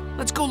on,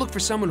 let's go look for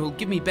someone who'll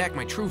give me back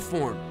my true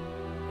form.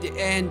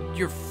 And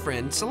your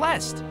friend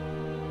Celeste.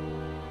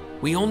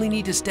 We only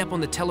need to step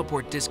on the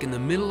teleport disc in the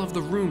middle of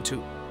the room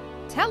to...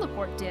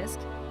 Teleport disc?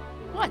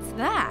 What's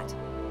that?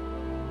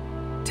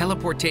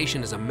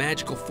 Teleportation is a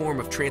magical form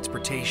of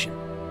transportation.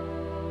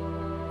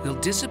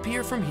 We'll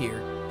disappear from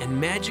here and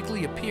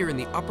magically appear in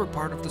the upper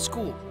part of the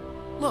school.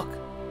 Look.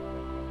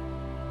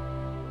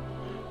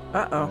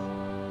 Uh-oh.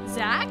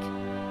 Zach?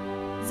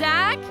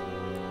 Zach?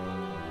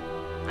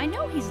 I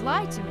know he's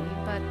lied to me,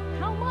 but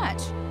how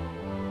much?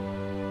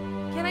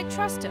 Can I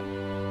trust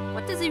him?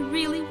 What does he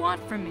really want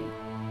from me?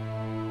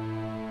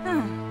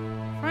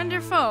 Friend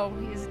or foe,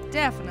 he is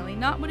definitely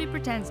not what he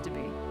pretends to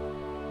be.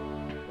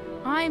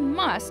 I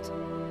must.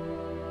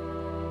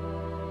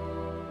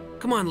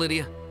 Come on,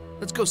 Lydia.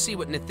 Let's go see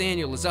what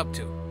Nathaniel is up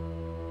to.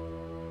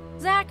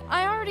 Zach,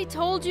 I already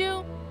told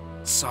you.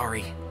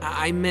 Sorry,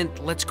 I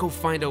meant let's go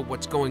find out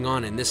what's going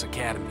on in this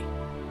academy.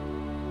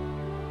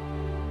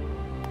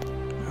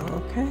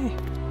 Okay.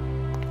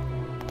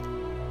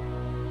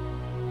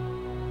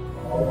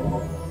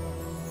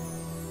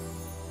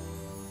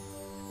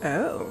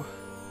 Oh.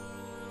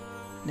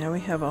 Now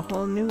we have a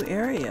whole new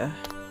area.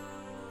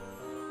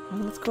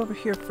 Well, let's go over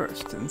here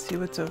first and see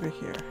what's over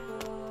here.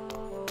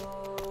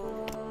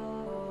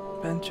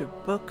 Bunch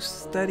of books,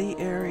 study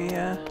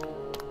area.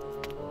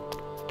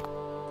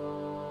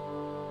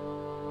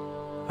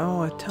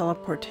 Oh, a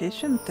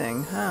teleportation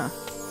thing, huh?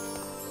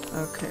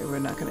 Okay, we're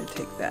not going to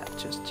take that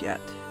just yet.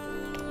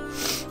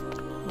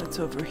 What's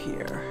over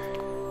here?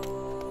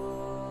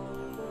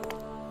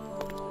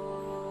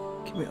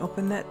 Can we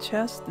open that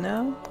chest?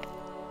 No?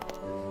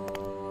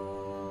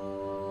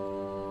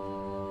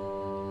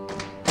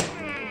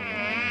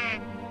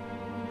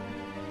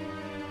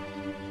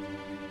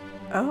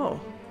 Oh,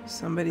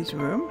 somebody's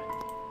room?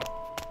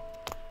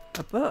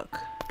 A book.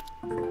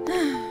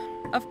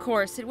 Of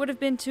course, it would have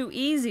been too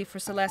easy for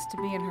Celeste to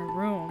be in her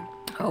room.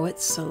 Oh,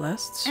 it's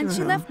Celeste's room. And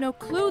she left no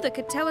clue that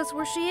could tell us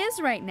where she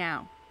is right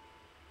now.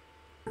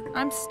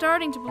 I'm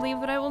starting to believe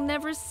that I will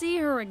never see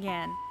her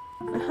again.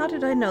 How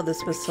did I know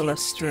this was Celeste's I can't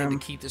stand room?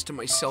 to keep this to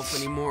myself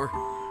anymore.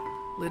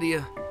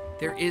 Lydia,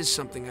 there is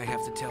something I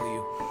have to tell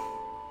you.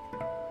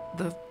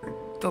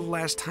 The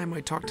last time I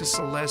talked to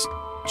Celeste,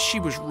 she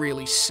was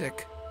really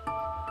sick.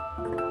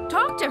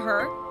 Talk to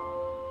her?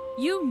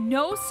 You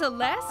know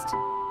Celeste?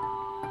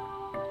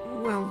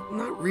 Well,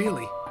 not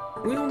really.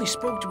 We only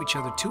spoke to each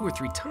other 2 or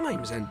 3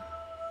 times, and...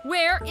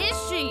 Where is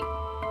she?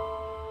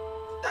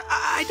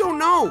 I don't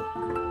know!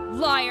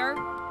 Liar.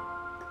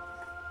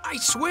 I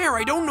swear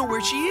I don't know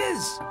where she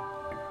is!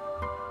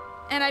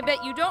 And I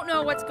bet you don't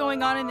know what's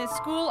going on in this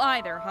school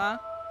either, huh?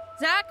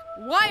 Zach,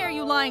 why are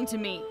you lying to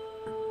me?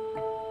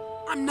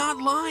 I'm not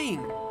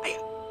lying.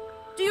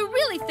 Do you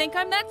really think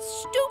I'm that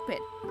stupid?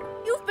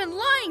 You've been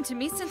lying to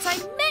me since I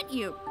met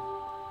you.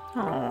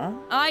 Aw.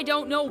 I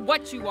don't know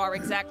what you are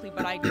exactly,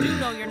 but I do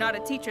know you're not a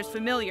teacher's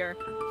familiar.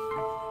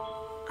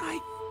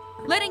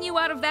 Letting you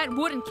out of that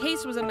wooden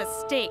case was a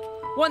mistake.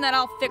 One that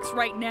I'll fix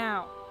right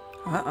now.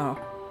 Uh-oh.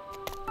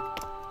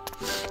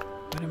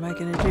 What am I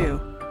gonna do?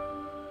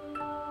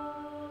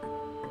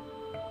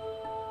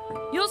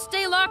 You'll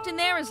stay locked in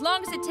there as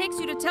long as it takes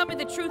you to tell me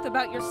the truth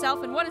about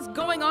yourself and what is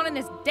going on in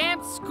this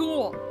damn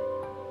school.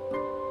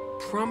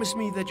 Promise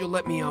me that you'll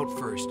let me out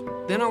first.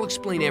 Then I'll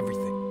explain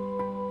everything.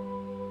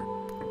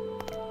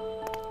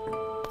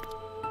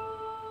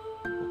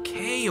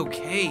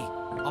 Okay.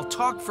 I'll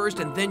talk first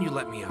and then you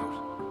let me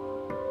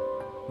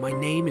out. My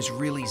name is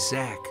really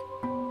Zach,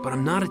 but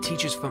I'm not a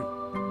teacher's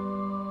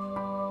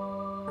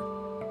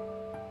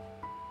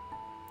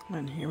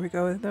And here we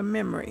go with the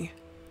memory.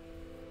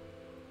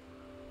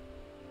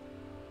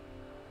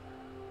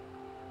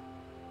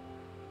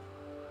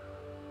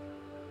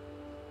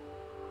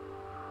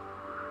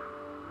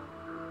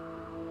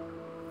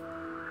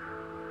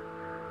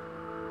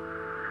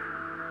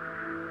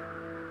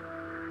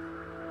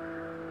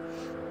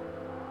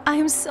 I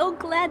am so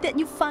glad that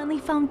you finally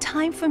found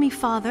time for me,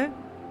 Father.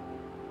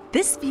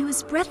 This view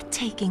is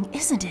breathtaking,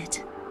 isn't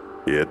it?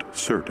 It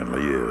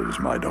certainly is,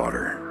 my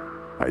daughter.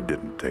 I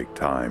didn't take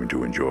time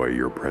to enjoy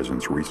your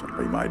presence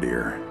recently, my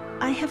dear.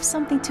 I have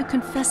something to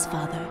confess,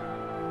 Father.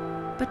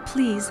 But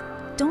please,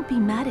 don't be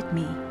mad at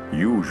me.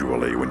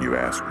 Usually when you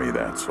ask me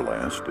that,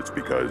 Celeste, it's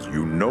because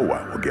you know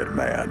I will get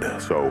mad.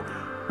 So,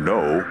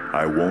 no,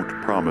 I won't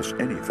promise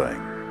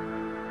anything.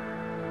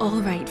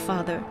 All right,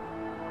 Father.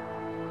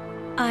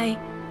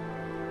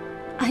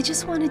 I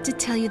just wanted to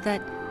tell you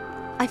that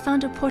I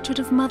found a portrait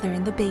of Mother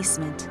in the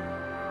basement.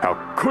 How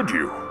could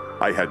you?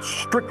 I had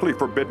strictly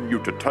forbidden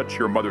you to touch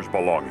your mother's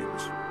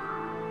belongings.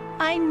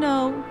 I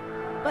know,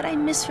 but I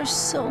miss her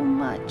so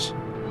much.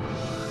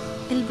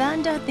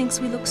 Ilvanda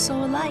thinks we look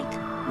so alike.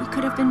 We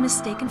could have been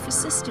mistaken for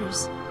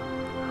sisters.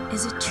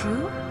 Is it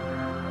true?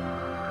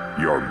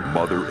 Your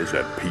mother is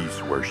at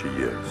peace where she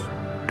is.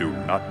 Do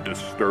not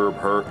disturb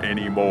her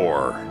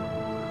anymore.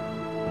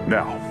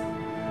 Now,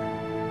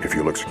 if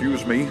you'll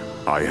excuse me,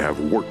 I have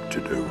work to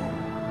do.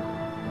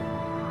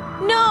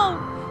 No!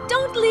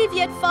 Don't leave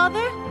yet,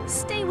 Father!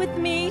 Stay with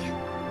me.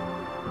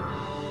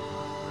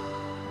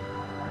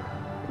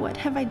 What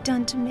have I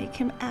done to make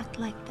him act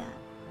like that?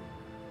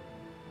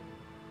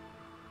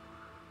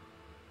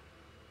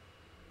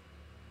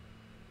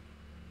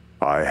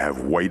 I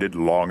have waited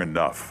long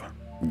enough.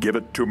 Give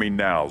it to me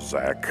now,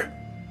 Zach.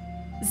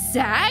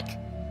 Zach?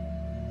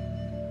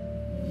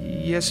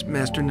 Yes,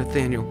 Master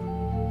Nathaniel.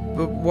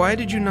 But why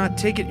did you not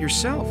take it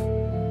yourself?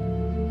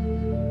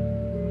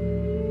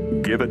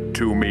 Give it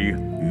to me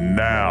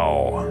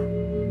now.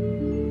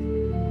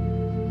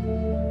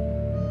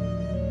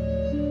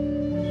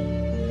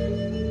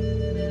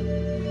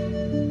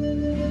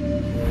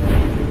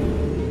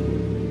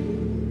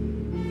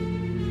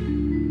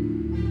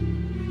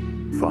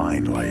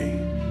 Finally,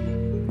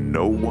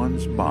 no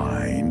one's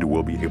mind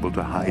will be able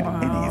to hide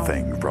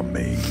anything from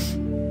me.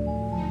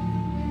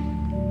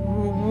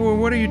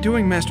 What are you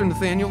doing, Master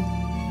Nathaniel?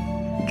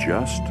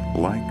 Just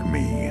like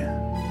me,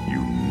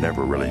 you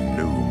never really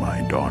knew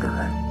my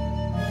daughter.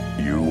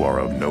 You are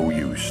of no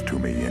use to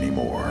me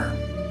anymore.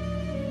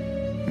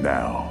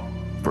 Now,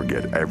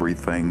 forget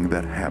everything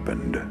that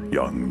happened,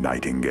 young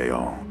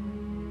Nightingale.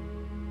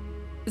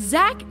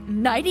 Zach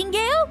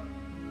Nightingale?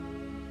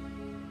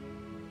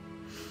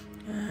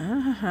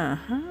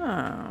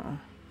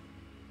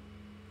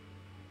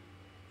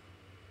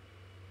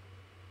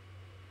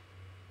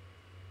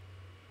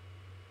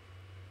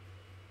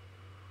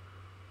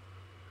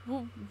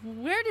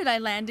 Where did I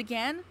land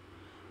again?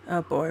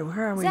 Oh boy,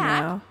 where are we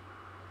Zach? now?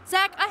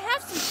 Zach, I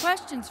have some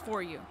questions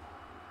for you.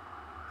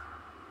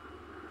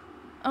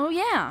 Oh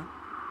yeah,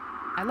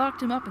 I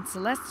locked him up in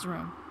Celeste's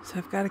room. So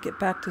I've got to get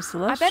back to I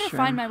Celeste's better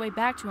room. find my way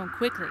back to him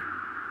quickly,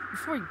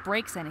 before he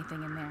breaks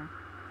anything in there.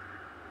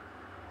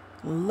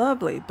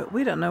 Lovely, but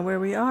we don't know where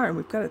we are.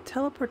 We've got a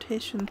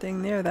teleportation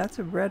thing there. That's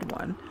a red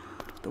one.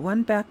 The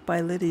one back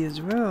by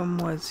Lydia's room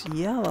was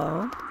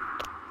yellow.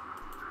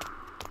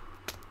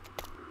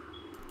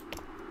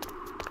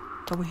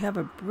 But we have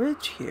a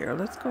bridge here.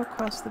 Let's go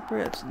across the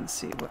bridge and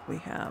see what we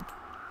have.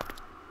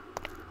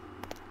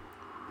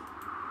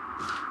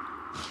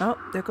 Oh,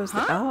 there goes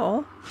the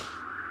owl.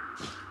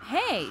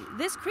 Hey,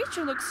 this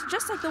creature looks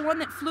just like the one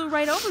that flew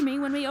right over me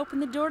when we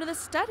opened the door to the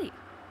study.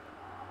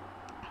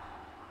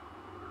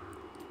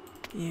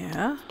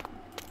 Yeah.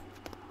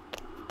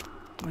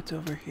 What's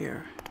over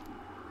here?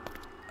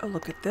 Oh,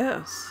 look at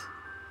this.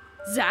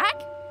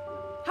 Zach?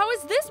 How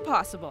is this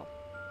possible?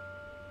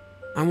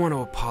 I want to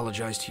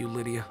apologize to you,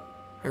 Lydia.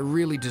 I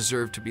really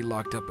deserve to be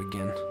locked up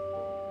again.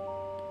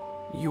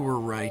 You were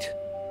right.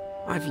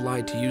 I've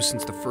lied to you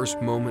since the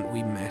first moment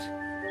we met.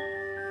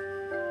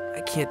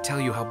 I can't tell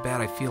you how bad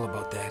I feel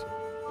about that,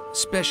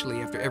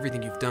 especially after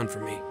everything you've done for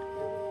me.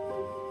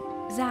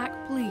 Zach,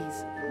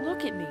 please,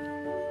 look at me.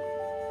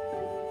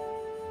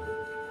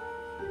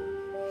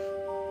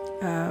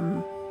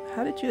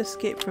 How did you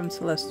escape from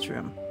Celeste's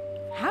room?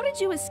 How did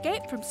you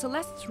escape from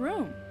Celeste's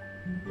room?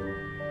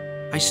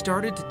 I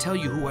started to tell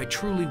you who I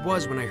truly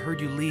was when I heard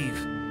you leave.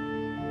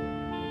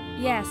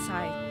 Yes,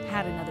 I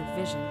had another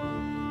vision.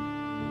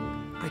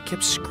 I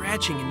kept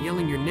scratching and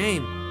yelling your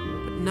name,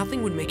 but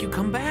nothing would make you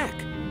come back.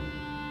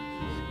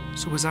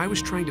 So as I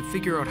was trying to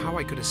figure out how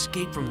I could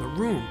escape from the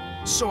room,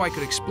 so I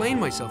could explain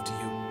myself to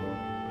you,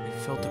 I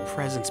felt a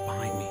presence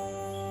behind me.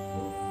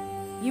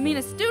 You mean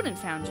a student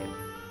found you?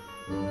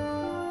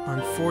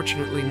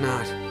 Unfortunately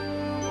not.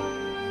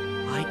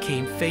 I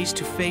came face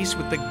to face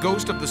with the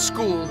ghost of the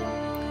school.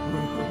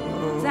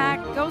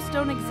 Zach, ghosts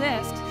don't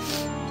exist.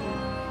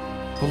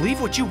 Believe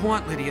what you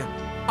want, Lydia.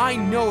 I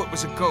know it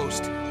was a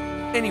ghost.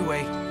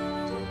 Anyway,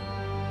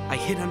 I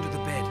hid under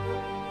the bed.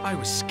 I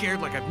was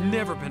scared like I've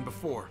never been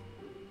before.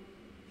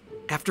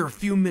 After a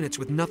few minutes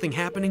with nothing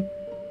happening,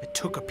 I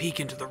took a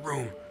peek into the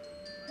room.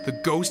 The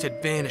ghost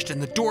had vanished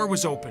and the door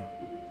was open.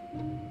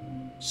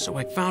 So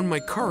I found my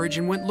courage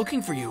and went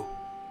looking for you.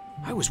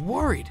 I was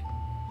worried.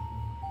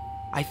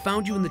 I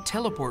found you in the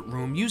teleport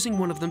room using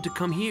one of them to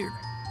come here,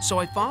 so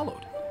I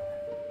followed.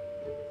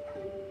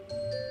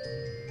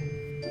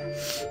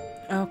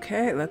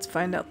 Okay, let's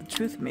find out the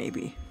truth,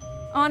 maybe.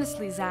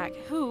 Honestly, Zach,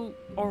 who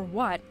or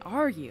what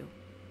are you?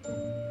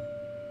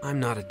 I'm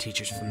not a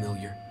teacher's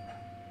familiar,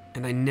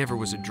 and I never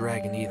was a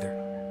dragon either.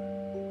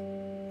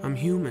 I'm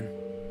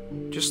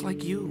human, just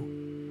like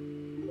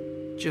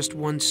you. Just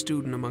one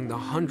student among the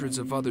hundreds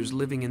of others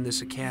living in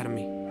this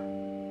academy.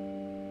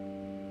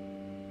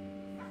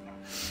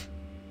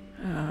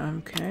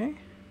 Okay.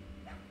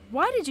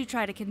 Why did you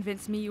try to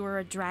convince me you were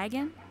a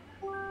dragon?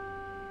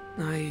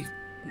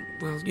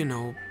 Well, you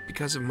know,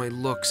 because of my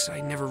looks,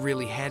 I never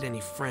really had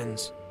any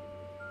friends.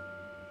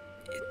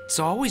 It's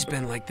always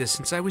been like this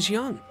since I was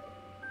young.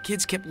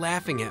 Kids kept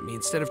laughing at me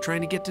instead of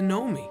trying to get to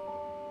know me.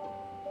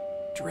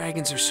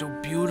 Dragons are so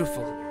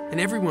beautiful, and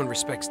everyone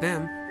respects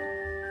them.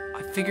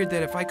 I figured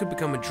that if I could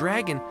become a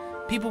dragon,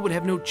 people would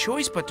have no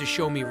choice but to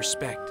show me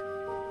respect.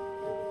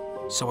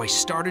 So I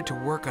started to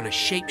work on a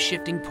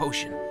shape-shifting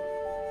potion.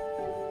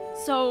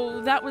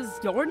 So that was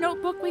your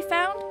notebook we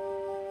found?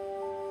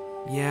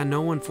 Yeah,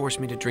 no one forced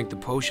me to drink the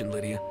potion,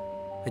 Lydia.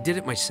 I did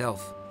it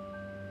myself.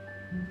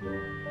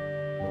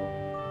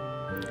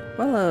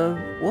 Well,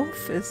 a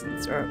wolf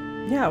isn't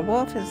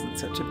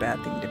such a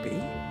bad thing to be.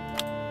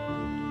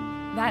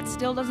 That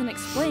still doesn't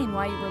explain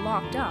why you were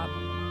locked up.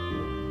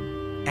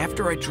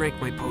 After I drank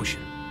my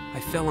potion,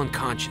 I fell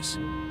unconscious.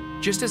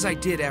 Just as I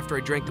did after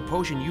I drank the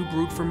potion you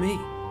brewed for me.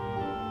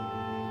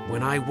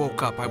 When I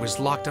woke up, I was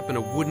locked up in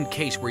a wooden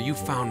case where you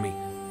found me,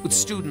 with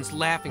students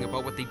laughing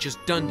about what they'd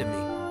just done to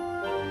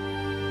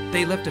me.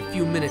 They left a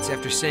few minutes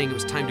after saying it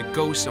was time to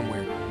go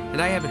somewhere, and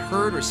I haven't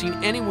heard or seen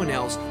anyone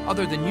else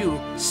other than you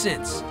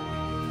since.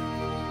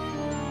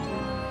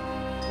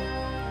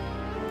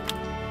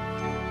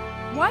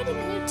 Why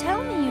didn't you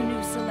tell me you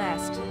knew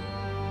Celeste?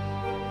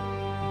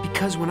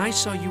 Because when I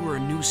saw you were a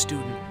new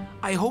student,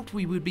 I hoped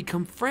we would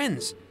become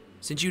friends,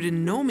 since you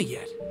didn't know me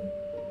yet.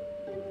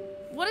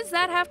 What does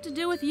that have to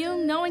do with you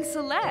knowing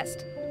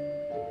Celeste?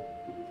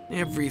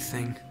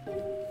 Everything.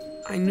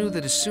 I knew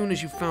that as soon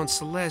as you found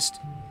Celeste,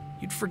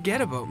 you'd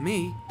forget about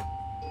me.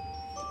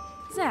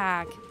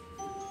 Zach.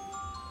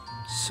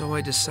 So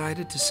I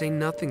decided to say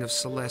nothing of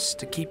Celeste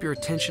to keep your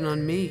attention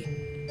on me,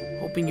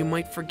 hoping you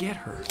might forget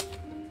her.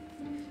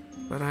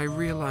 But I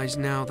realize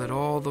now that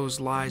all those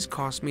lies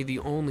cost me the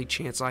only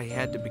chance I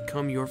had to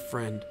become your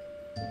friend.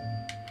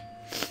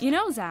 You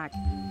know, Zach,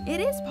 it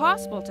is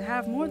possible to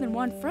have more than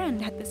one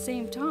friend at the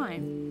same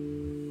time.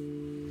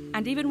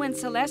 And even when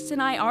Celeste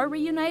and I are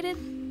reunited,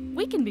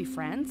 we can be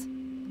friends.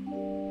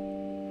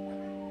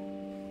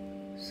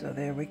 So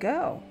there we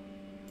go.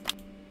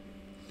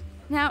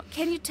 Now,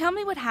 can you tell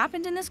me what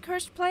happened in this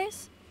cursed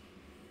place?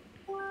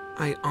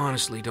 I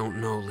honestly don't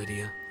know,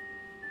 Lydia.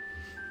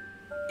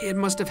 It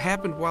must have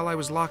happened while I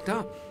was locked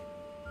up.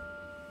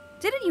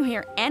 Didn't you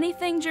hear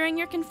anything during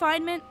your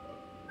confinement?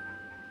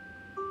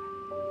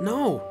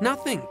 No,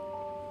 nothing.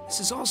 This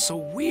is all so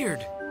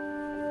weird.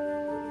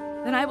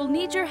 Then I will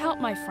need your help,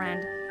 my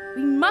friend.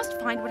 We must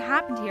find what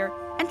happened here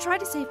and try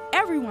to save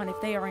everyone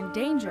if they are in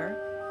danger.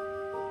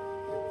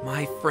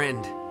 My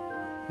friend.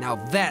 Now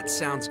that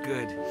sounds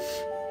good.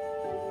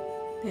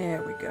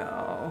 There we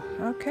go.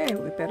 Okay,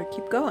 we better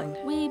keep going.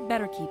 We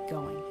better keep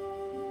going.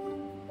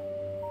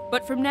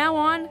 But from now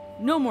on,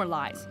 no more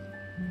lies.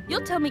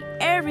 You'll tell me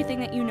everything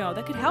that you know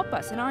that could help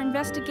us in our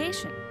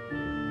investigation.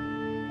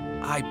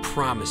 I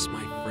promise,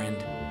 my friend.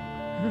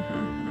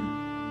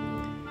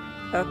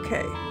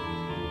 Okay,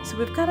 so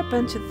we've got a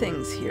bunch of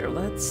things here.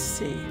 Let's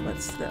see,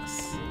 what's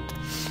this?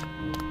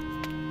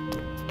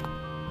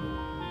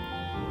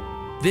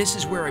 This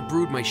is where I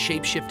brewed my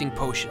shape-shifting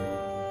potion.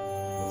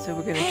 So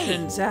we're gonna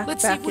turn Zach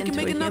let's see back if we can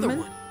into make a another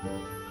human?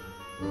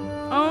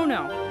 one. Oh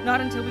no, not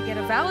until we get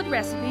a valid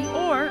recipe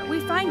or we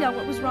find out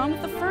what was wrong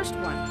with the first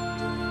one.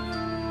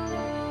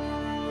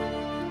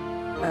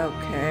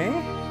 Okay.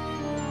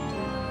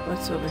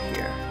 What's over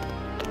here?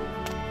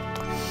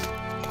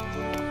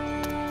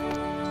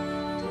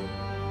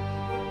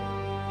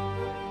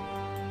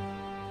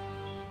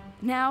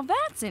 Now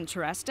that's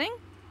interesting.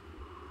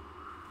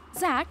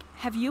 Zach,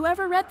 have you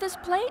ever read this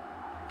plate?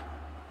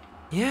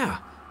 Yeah,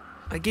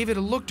 I gave it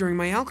a look during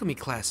my alchemy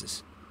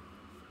classes.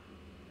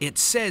 It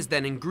says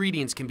that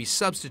ingredients can be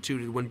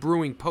substituted when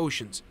brewing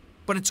potions,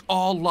 but it's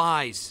all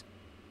lies.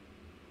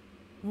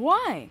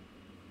 Why?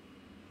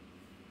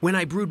 When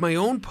I brewed my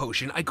own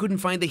potion, I couldn't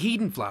find the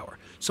Hedon flower,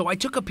 so I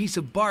took a piece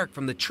of bark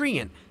from the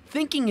tree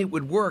thinking it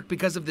would work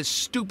because of this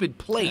stupid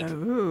plate.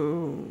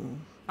 Oh.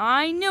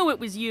 I knew it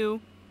was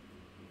you.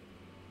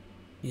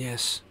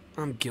 Yes,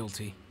 I'm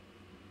guilty.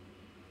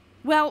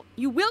 Well,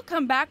 you will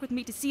come back with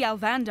me to see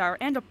Alvandar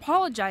and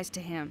apologize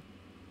to him.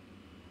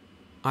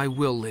 I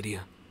will,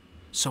 Lydia.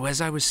 So as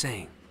I was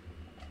saying,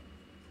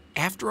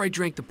 after I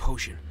drank the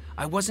potion,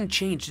 I wasn't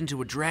changed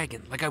into a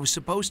dragon like I was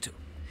supposed to.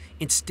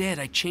 Instead,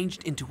 I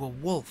changed into a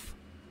wolf.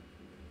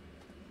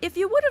 If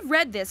you would have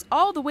read this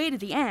all the way to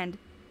the end,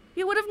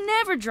 you would have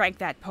never drank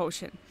that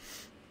potion.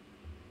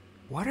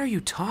 What are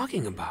you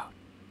talking about?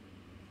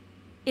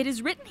 It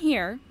is written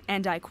here,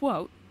 and I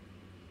quote,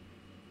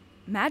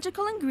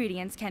 "Magical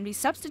ingredients can be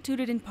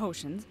substituted in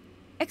potions,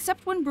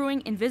 except when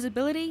brewing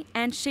invisibility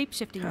and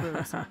shape-shifting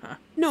brews."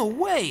 No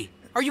way!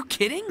 Are you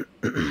kidding?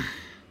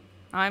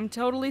 I'm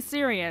totally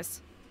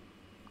serious.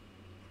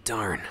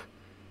 Darn.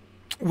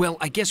 Well,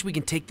 I guess we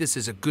can take this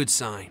as a good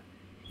sign.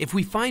 If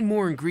we find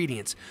more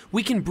ingredients,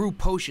 we can brew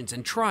potions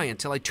and try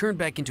until I turn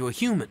back into a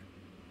human.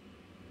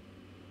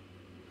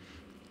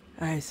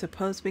 I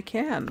suppose we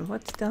can.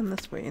 What's down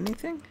this way?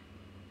 Anything?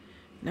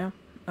 No?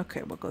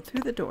 Okay, we'll go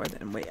through the door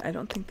then. Wait, I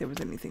don't think there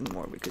was anything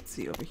more we could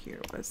see over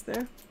here, was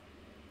there?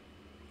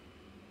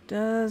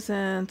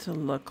 Doesn't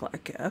look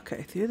like it.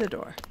 Okay, through the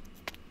door.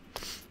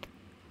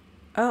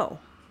 Oh.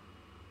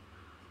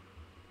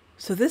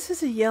 So this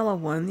is a yellow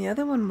one. The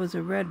other one was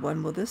a red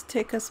one. Will this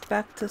take us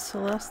back to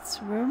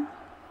Celeste's room?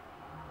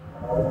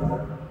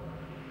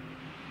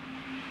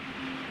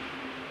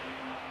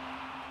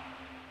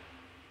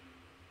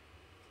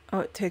 Oh,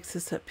 it takes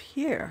us up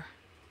here.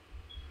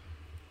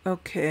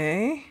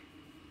 Okay.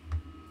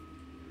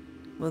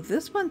 Will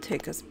this one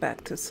take us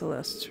back to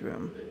Celeste's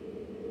room?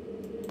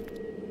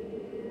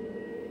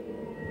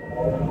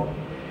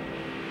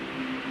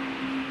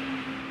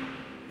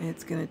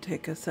 It's going to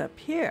take us up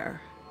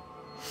here.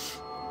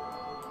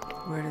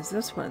 Where does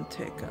this one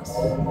take us?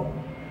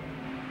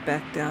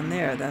 Back down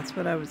there. That's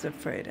what I was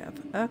afraid of.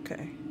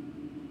 Okay.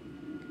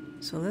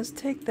 So let's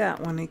take that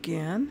one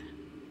again.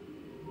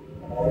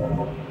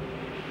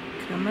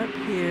 Come up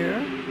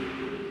here.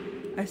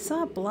 I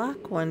saw a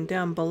black one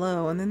down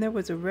below, and then there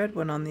was a red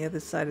one on the other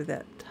side of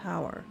that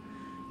tower.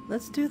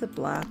 Let's do the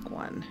black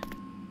one.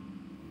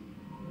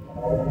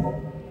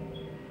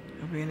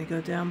 Are we going to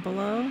go down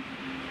below?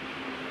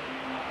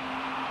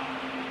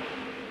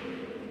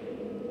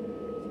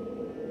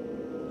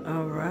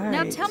 All right.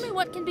 Now tell me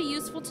what can be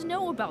useful to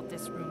know about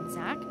this room,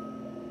 Zach.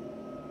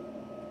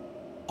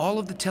 All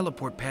of the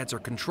teleport pads are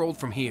controlled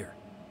from here.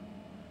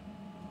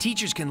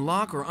 Teachers can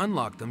lock or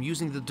unlock them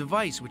using the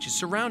device which is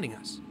surrounding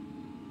us.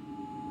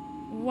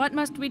 What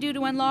must we do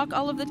to unlock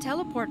all of the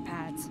teleport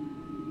pads?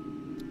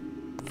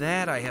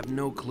 That I have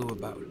no clue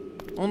about.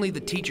 Only the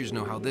teachers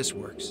know how this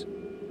works.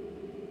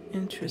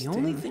 Interesting. The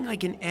only thing I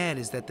can add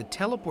is that the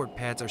teleport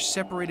pads are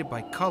separated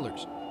by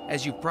colors,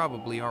 as you've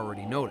probably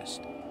already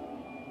noticed.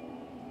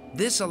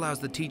 This allows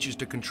the teachers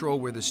to control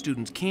where the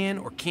students can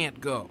or can't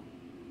go.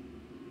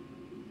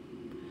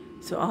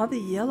 So all the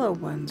yellow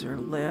ones are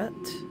lit.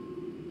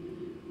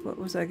 What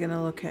was I going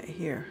to look at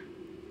here?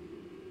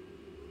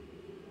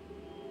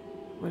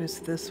 What is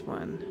this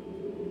one?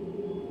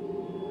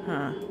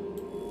 Huh.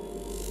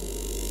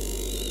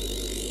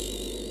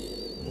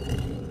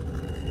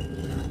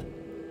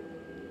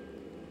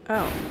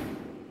 Oh.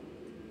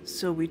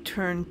 So we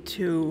turn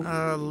to...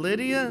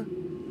 Lydia?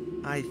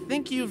 I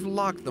think you've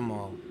locked them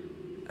all.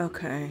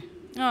 Okay.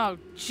 Oh,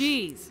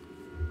 jeez.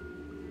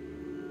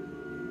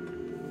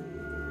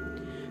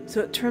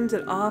 So it turns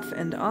it off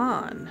and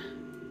on.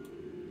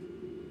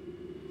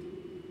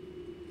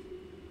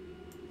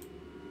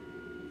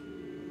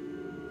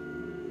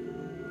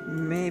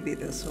 Maybe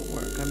this will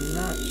work. I'm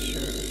not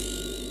sure.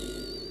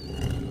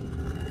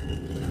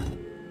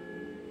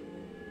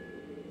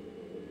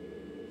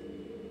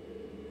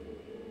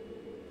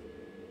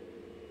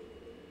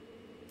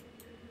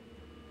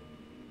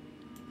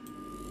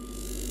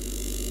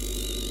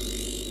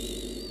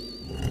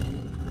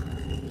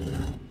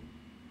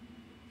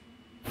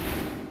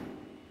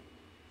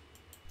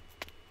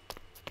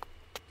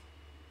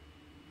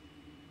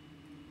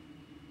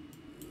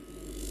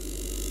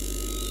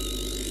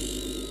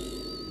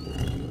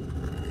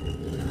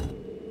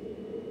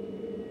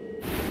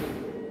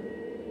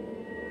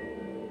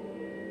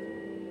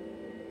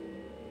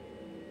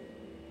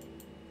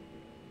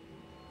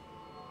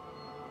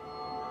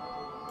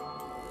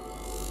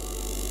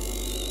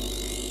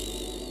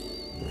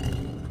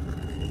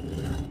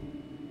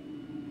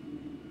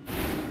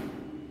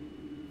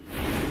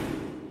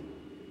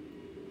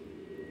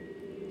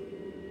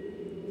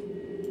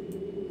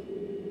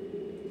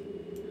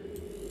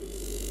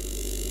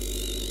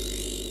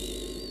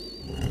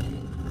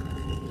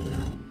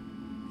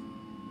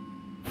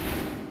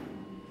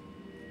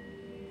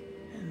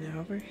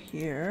 over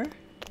here.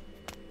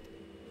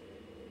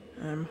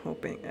 I'm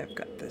hoping I've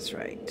got this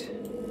right.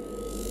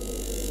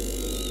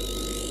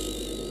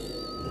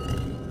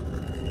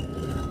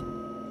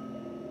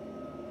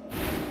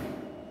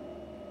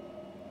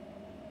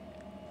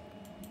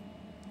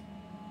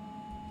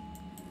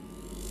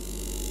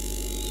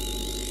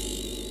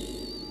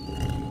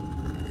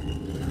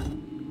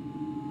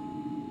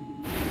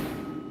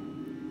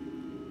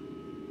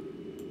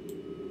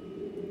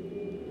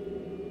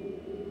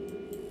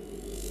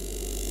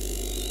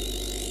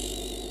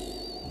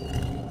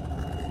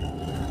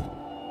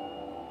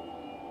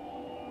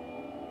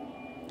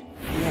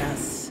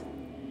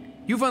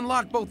 You've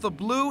unlocked both the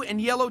blue and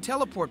yellow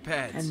teleport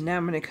pads. And now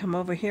I'm going to come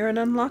over here and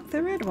unlock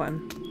the red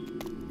one.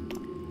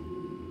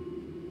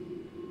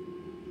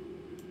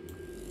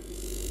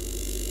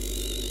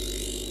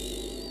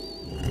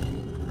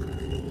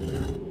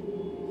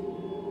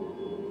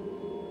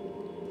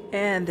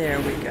 And there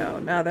we go.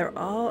 Now they're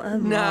all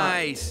unlocked.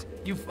 Nice!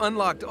 You've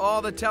unlocked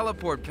all the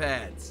teleport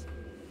pads.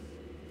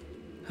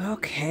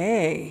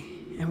 Okay.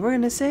 And we're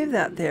going to save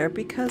that there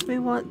because we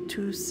want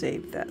to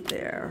save that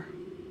there.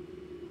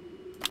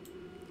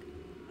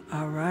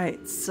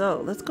 Alright,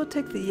 so let's go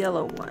take the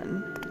yellow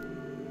one.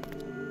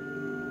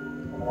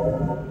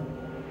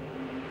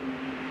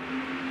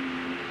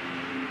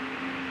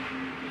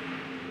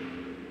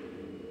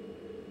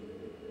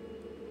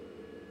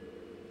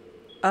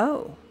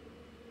 Oh.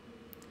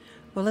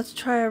 Well, let's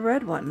try a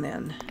red one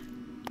then.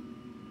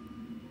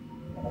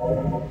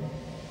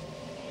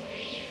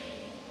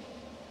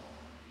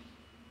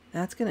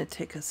 That's going to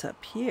take us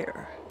up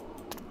here.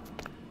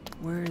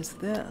 Where is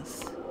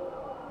this?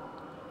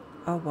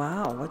 Oh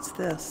wow, what's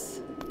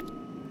this?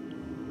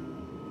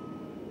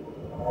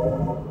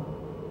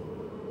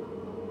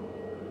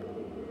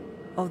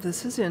 Oh,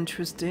 this is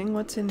interesting.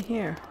 What's in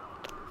here?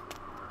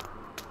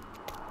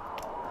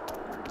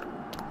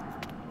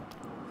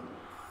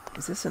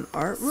 Is this an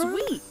art room?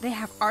 Sweet! They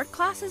have art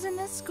classes in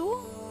this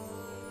school?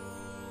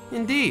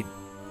 Indeed.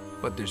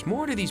 But there's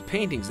more to these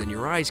paintings than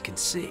your eyes can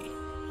see.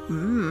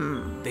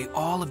 They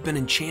all have been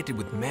enchanted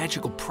with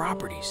magical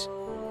properties.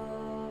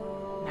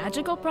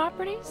 Magical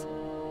properties?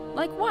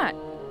 Like what?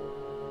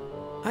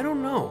 I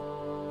don't know,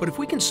 but if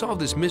we can solve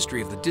this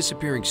mystery of the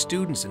disappearing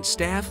students and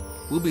staff,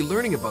 we'll be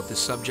learning about this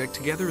subject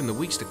together in the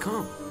weeks to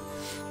come.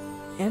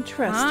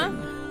 Interesting.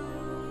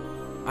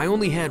 I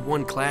only had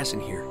one class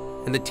in here,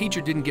 and the teacher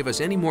didn't give us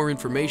any more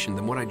information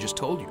than what I just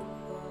told you.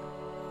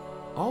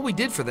 All we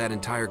did for that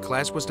entire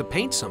class was to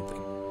paint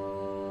something.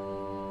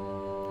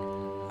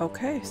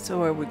 Okay,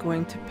 so are we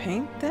going to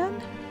paint then?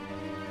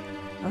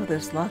 Oh,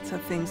 there's lots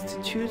of things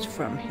to choose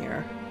from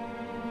here.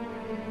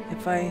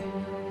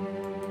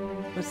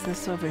 What's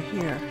this over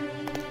here?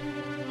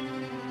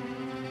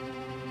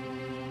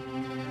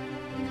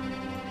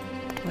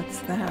 What's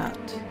that?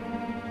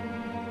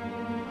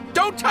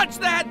 Don't touch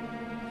that!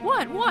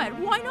 What? Why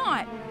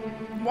not?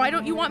 Why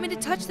don't you want me to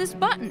touch this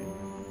button?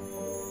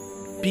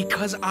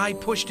 Because I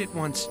pushed it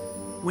once.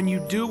 When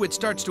you do, it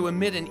starts to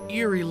emit an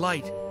eerie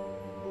light.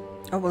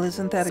 Oh, well,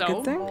 isn't that a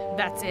good thing?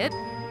 That's it?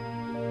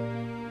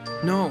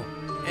 No.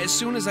 As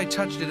soon as I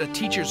touched it, a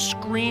teacher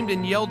screamed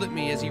and yelled at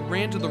me as he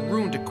ran to the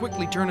room to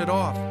quickly turn it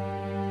off.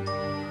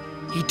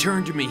 He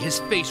turned to me, his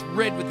face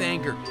red with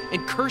anger,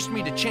 and cursed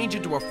me to change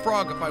into a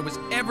frog if I was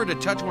ever to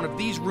touch one of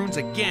these runes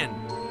again.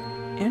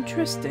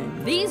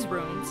 Interesting. These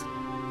runes?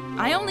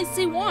 I only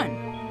see one.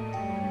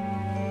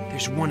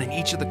 There's one in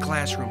each of the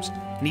classrooms,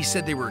 and he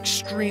said they were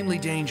extremely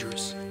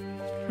dangerous.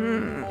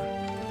 Well,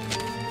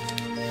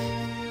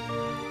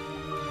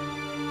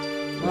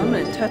 I'm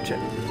going to touch it.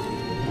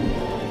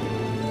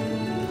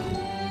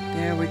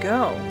 There we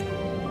go.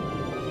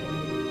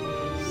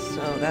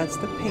 So that's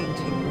the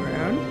painting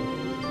rune.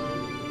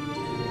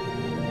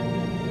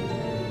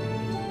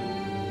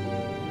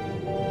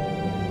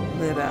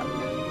 Lit up.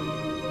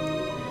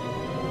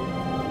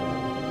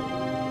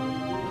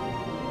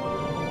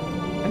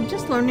 I'm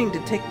just learning to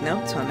take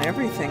notes on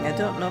everything. I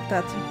don't know if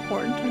that's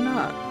important or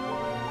not.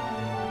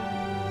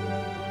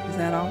 Is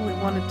that all we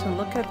wanted to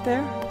look at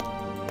there?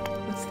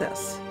 What's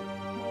this?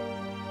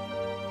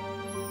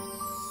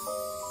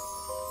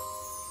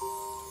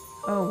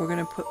 Oh, we're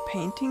gonna put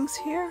paintings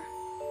here?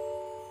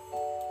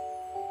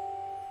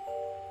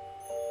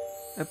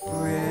 A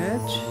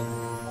bridge.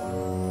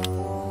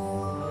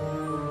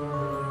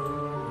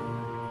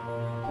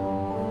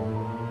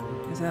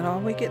 Is that all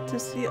we get to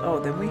see? Oh,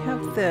 then we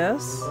have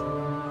this.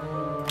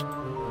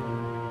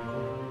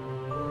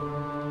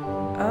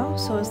 Oh,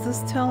 so is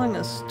this telling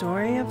a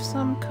story of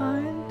some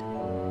kind?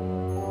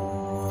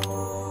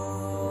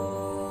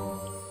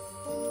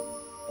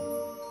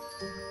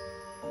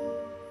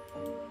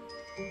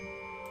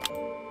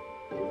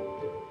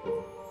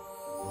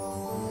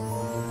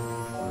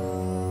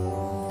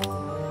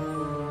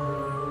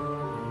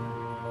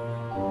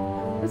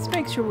 Let's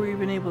make sure we're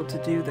even able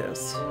to do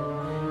this.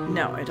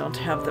 No, I don't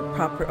have the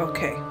proper...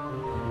 Okay.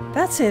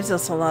 That saves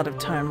us a lot of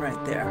time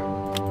right there.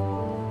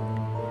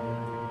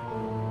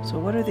 So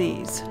what are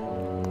these?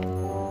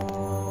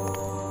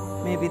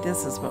 Maybe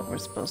this is what we're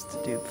supposed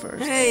to do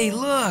first. Hey,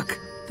 look!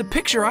 The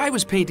picture I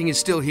was painting is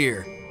still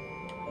here.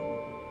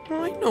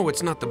 Well, I know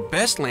it's not the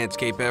best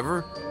landscape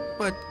ever,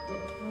 but...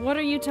 What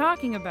are you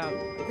talking about?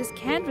 This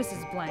canvas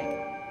is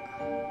blank.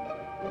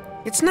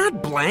 It's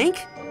not blank.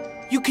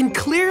 You can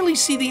clearly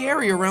see the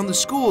area around the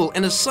school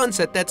and a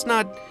sunset that's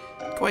not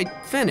quite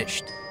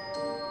finished.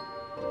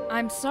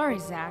 I'm sorry,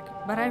 Zach,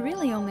 but I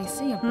really only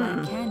see a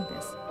blank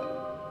canvas.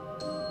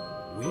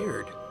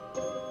 Weird.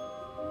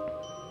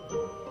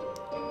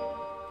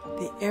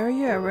 The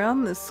area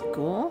around the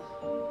school?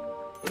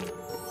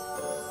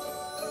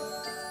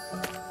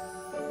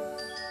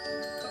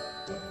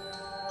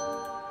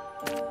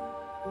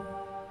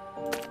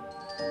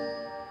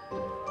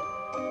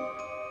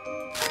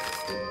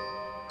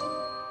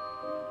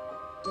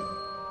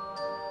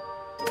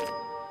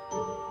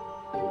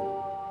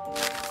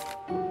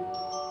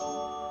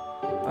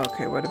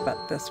 Okay, what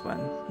about this one?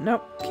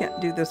 Nope, can't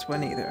do this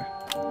one either.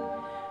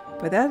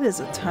 But that is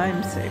a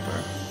time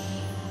saver.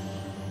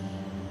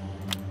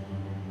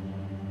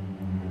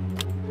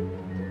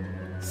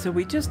 So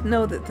we just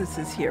know that this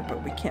is here,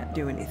 but we can't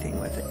do anything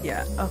with it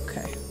yet.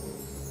 Okay.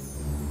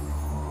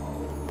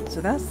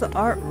 So that's the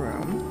art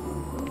room.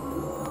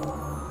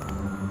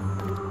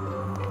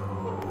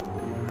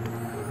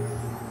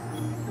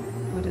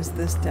 What is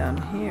this down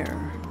here?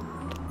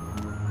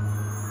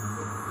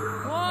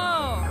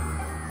 Whoa!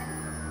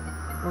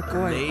 We're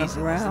going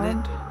Amazing, around.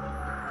 isn't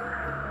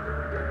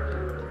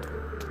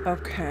it?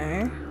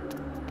 Okay.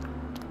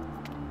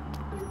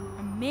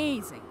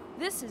 Amazing.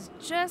 This is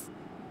just...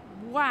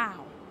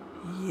 wow.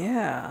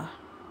 Yeah.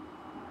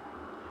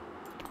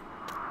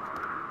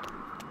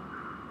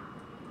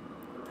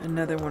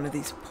 Another one of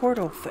these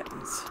portal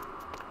things.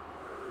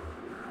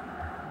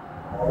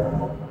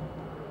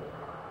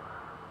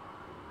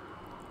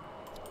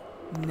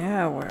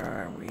 Now where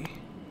are we?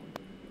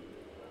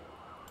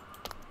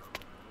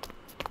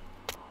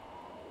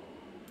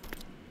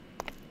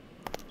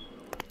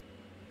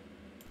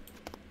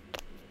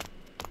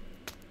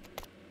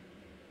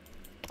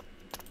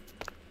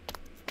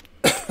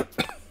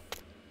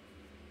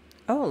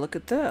 Oh, look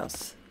at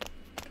this.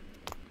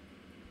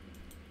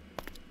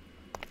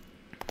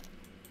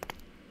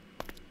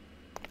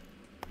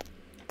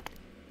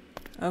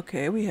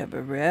 Okay, we have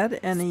a red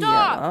and a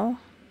Stop! yellow.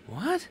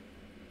 What?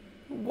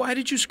 Why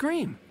did you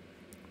scream?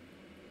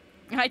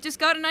 I just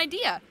got an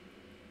idea.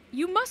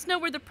 You must know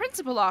where the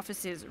principal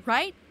office is,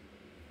 right?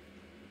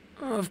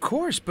 Of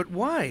course, but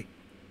why?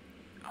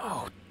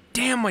 Oh,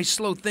 damn my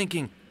slow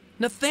thinking.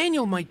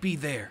 Nathaniel might be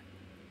there.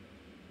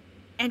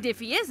 And if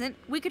he isn't,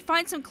 we could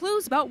find some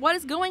clues about what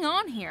is going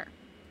on here.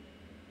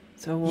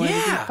 So where did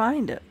you Yeah.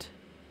 find it?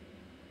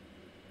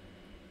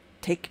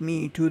 Take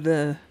me to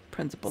the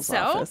principal's So?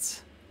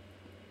 office.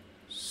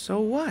 So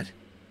what?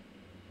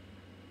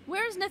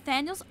 Where's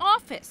Nathaniel's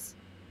office?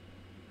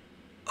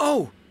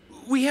 Oh,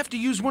 we have to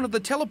use one of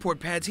the teleport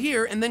pads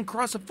here and then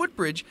cross a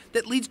footbridge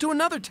that leads to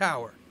another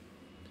tower.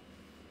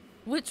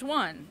 Which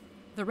one?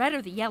 The red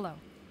or the yellow?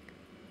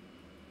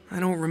 I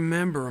don't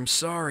remember, I'm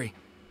sorry.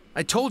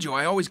 I told you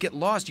I always get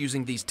lost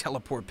using these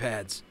teleport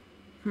pads.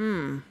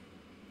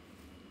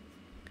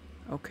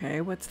 Okay,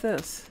 what's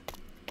this?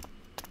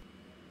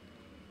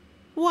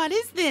 What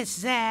is this,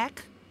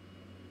 Zach?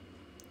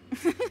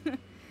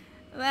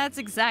 That's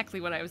exactly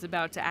what I was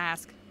about to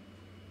ask.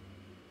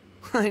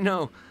 I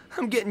know,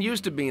 I'm getting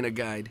used to being a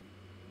guide.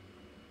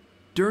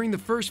 During the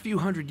first few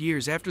hundred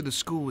years after the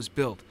school was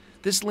built,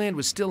 this land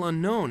was still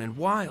unknown and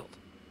wild.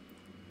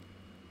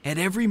 At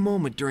every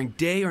moment during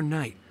day or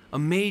night, a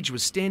mage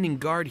was standing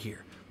guard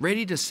here,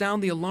 ready to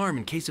sound the alarm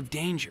in case of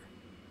danger.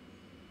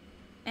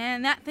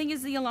 And that thing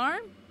is the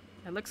alarm?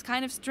 It looks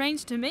kind of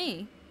strange to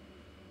me.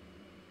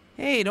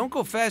 Hey, don't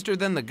go faster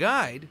than the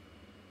guide.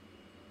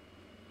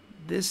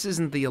 This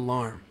isn't the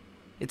alarm.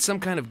 It's some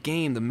kind of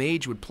game the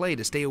mage would play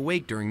to stay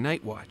awake during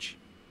night watch.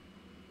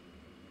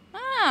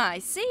 Ah, I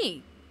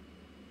see.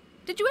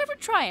 Did you ever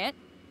try it?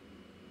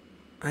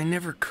 I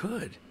never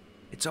could.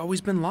 It's always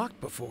been locked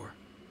before.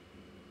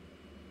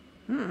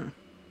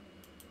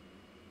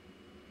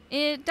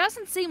 It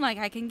doesn't seem like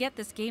I can get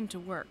this game to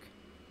work.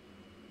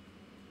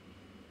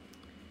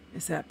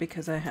 Is that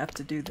because I have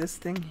to do this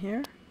thing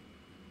here?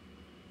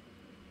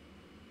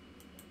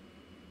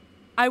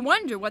 I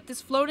wonder what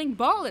this floating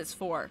ball is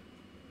for.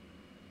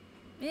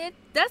 It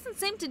doesn't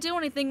seem to do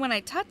anything when I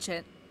touch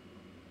it.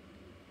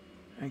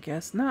 I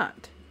guess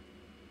not.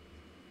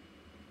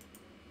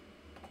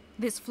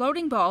 This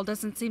floating ball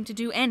doesn't seem to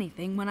do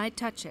anything when I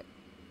touch it.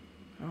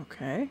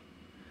 Okay.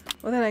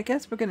 Well, then I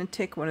guess we're going to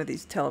take one of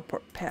these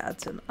teleport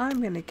pads, and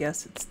I'm going to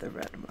guess it's the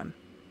red one.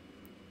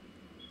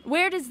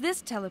 Where does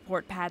this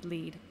teleport pad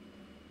lead?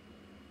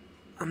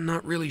 I'm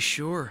not really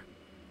sure.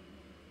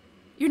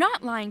 You're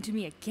not lying to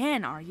me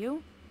again, are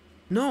you?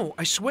 No,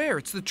 I swear,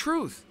 it's the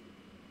truth.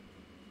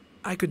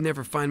 I could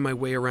never find my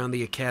way around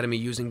the academy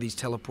using these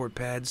teleport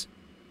pads.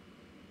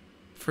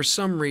 For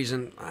some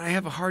reason, I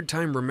have a hard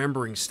time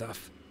remembering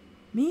stuff.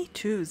 Me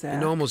too, Zach.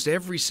 And almost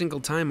every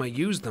single time I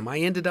used them, I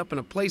ended up in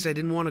a place I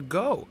didn't want to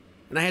go,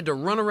 and I had to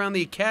run around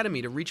the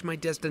academy to reach my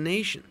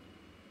destination.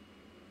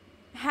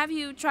 Have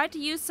you tried to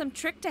use some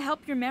trick to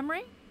help your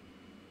memory?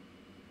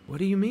 What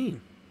do you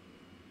mean?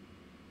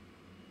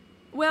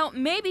 Well,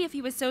 maybe if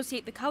you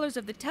associate the colors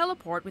of the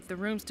teleport with the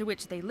rooms to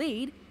which they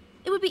lead,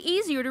 it would be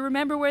easier to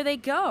remember where they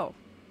go.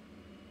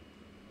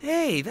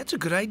 Hey, that's a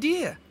good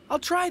idea. I'll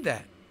try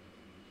that.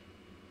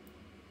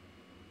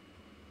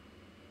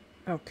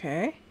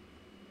 Okay.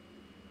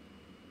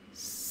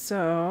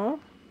 So,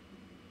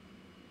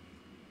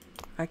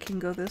 I can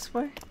go this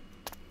way?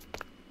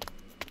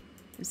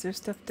 Is there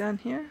stuff down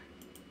here?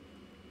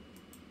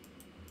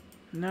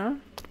 No?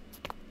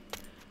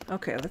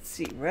 Okay, let's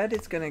see. Red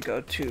is going to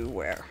go to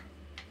where?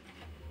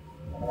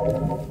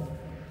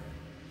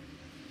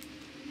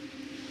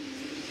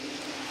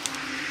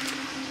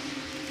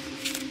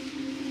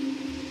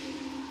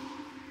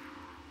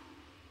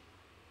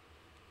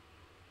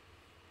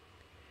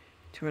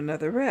 To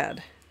another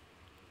red.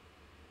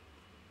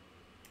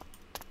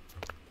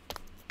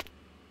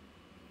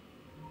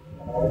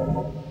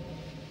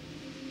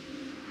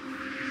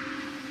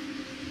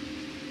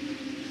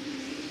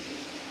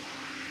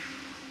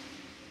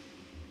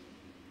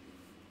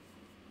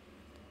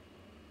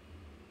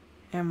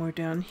 And we're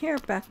down here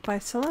back by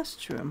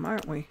Celeste's room,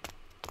 aren't we?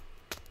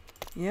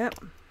 Yep.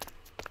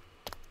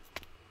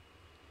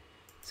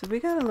 So we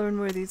gotta learn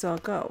where these all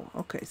go.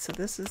 Okay, so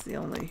this is the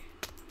only...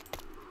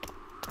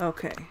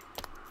 Okay.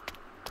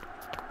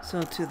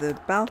 So to the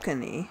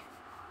balcony.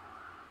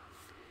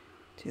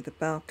 To the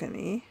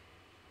balcony.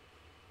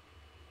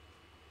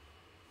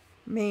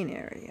 Main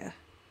area.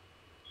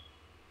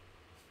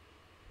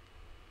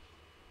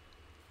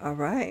 All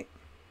right.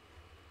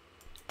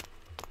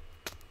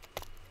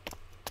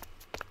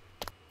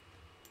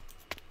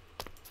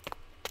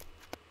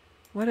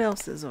 What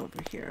else is over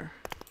here?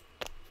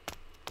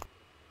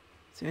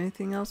 Is there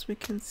anything else we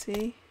can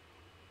see?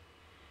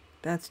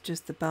 That's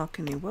just the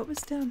balcony. What was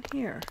down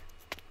here?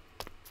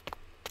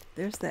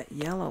 There's that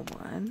yellow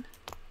one.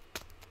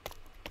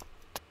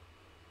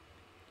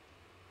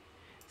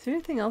 Is there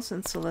anything else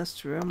in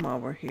Celeste's room while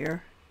we're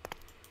here?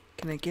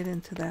 Can I get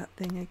into that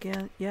thing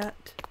again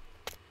yet?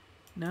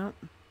 No.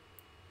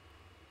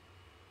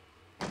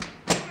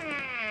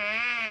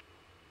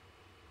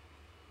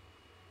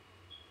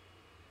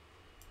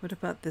 What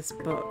about this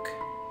book?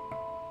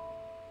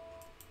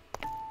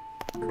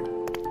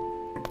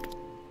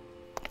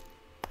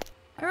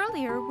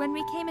 Earlier, when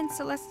we came in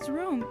Celeste's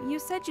room, you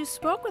said you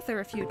spoke with her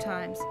a few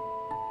times.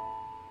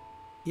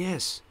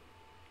 Yes.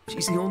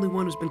 She's the only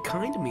one who's been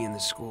kind to me in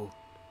this school.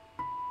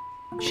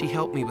 She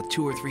helped me with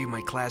 2 or 3 of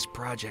my class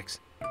projects.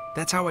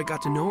 That's how I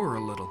got to know her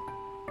a little.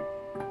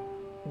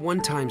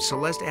 One time,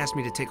 Celeste asked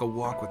me to take a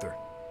walk with her,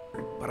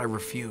 but I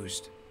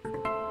refused.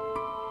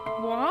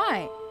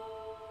 Why?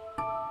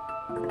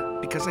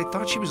 Because I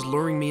thought she was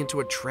luring me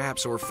into a trap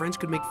so her friends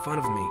could make fun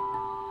of me.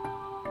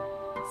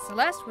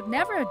 Celeste would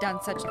never have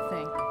done such a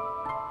thing.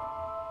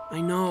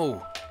 I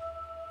know.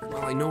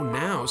 Well, I know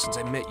now since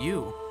I met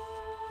you.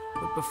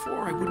 But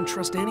before, I wouldn't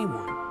trust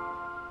anyone.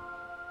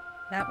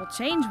 That will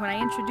change when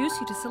I introduce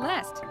you to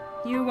Celeste.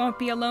 You won't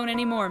be alone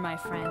anymore, my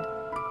friend.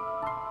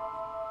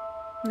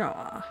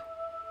 Aw.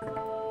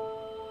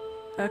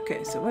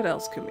 Okay, so what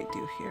else can we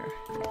do here?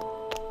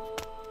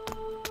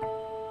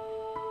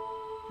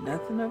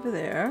 Nothing over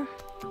there.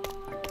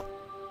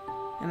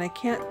 And I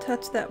can't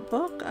touch that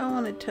book? I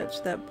want to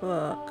touch that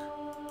book.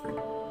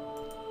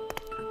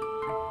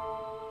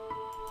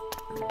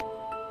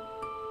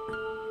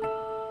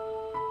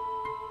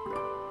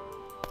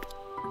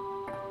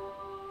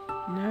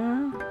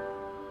 No?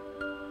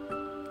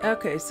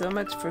 Okay, so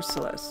much for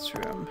Celeste's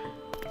room.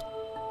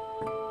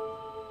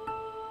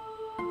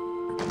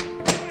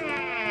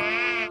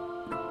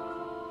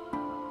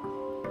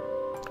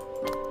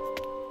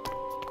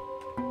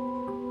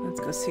 Let's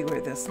go see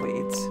where this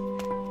leads.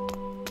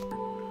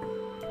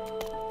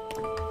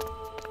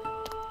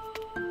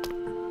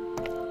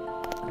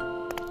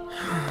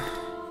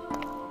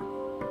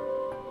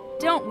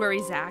 Don't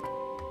worry, Zach.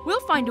 We'll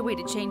find a way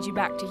to change you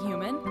back to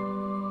human.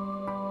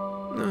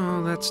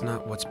 No, that's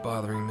not what's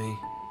bothering me.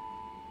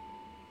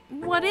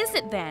 What is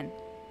it then?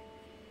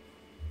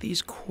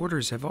 These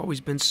quarters have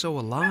always been so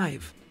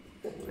alive.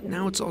 But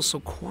now it's all so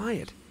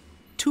quiet.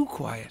 Too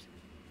quiet.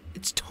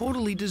 It's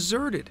totally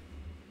deserted.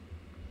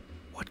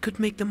 What could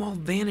make them all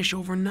vanish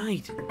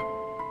overnight?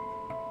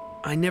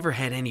 I never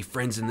had any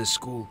friends in this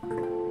school,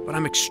 but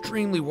I'm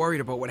extremely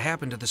worried about what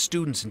happened to the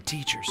students and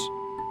teachers.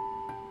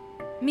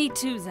 Me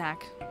too,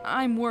 Zach.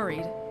 I'm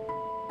worried.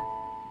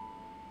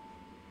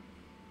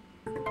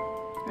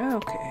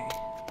 Okay.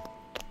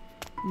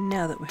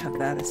 Now that we have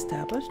that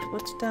established,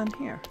 what's down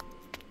here?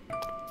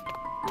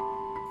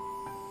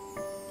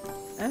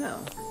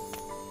 Oh.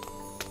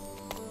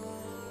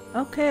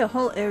 Okay, a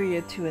whole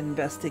area to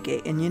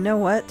investigate. And you know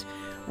what?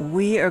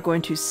 We are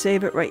going to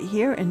save it right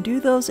here and do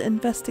those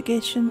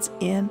investigations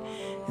in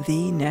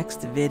the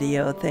next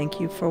video. Thank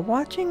you for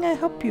watching. I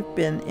hope you've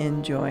been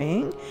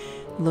enjoying.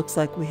 Looks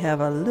like we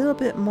have a little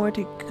bit more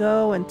to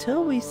go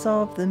until we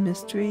solve the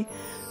mystery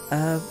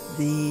of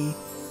the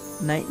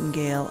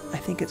Nightingale. I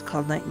think it's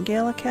called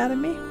Nightingale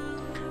Academy.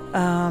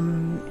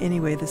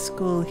 anyway, the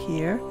school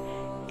here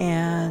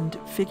and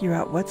figure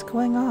out what's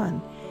going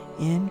on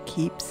in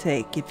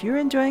Keepsake. If you're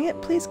enjoying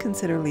it, please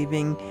consider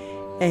leaving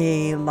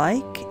a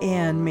like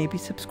and maybe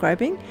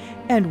subscribing,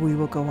 and we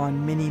will go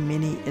on many,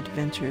 many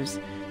adventures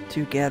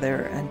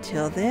together.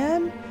 Until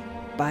then,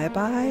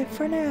 bye-bye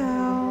for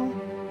now.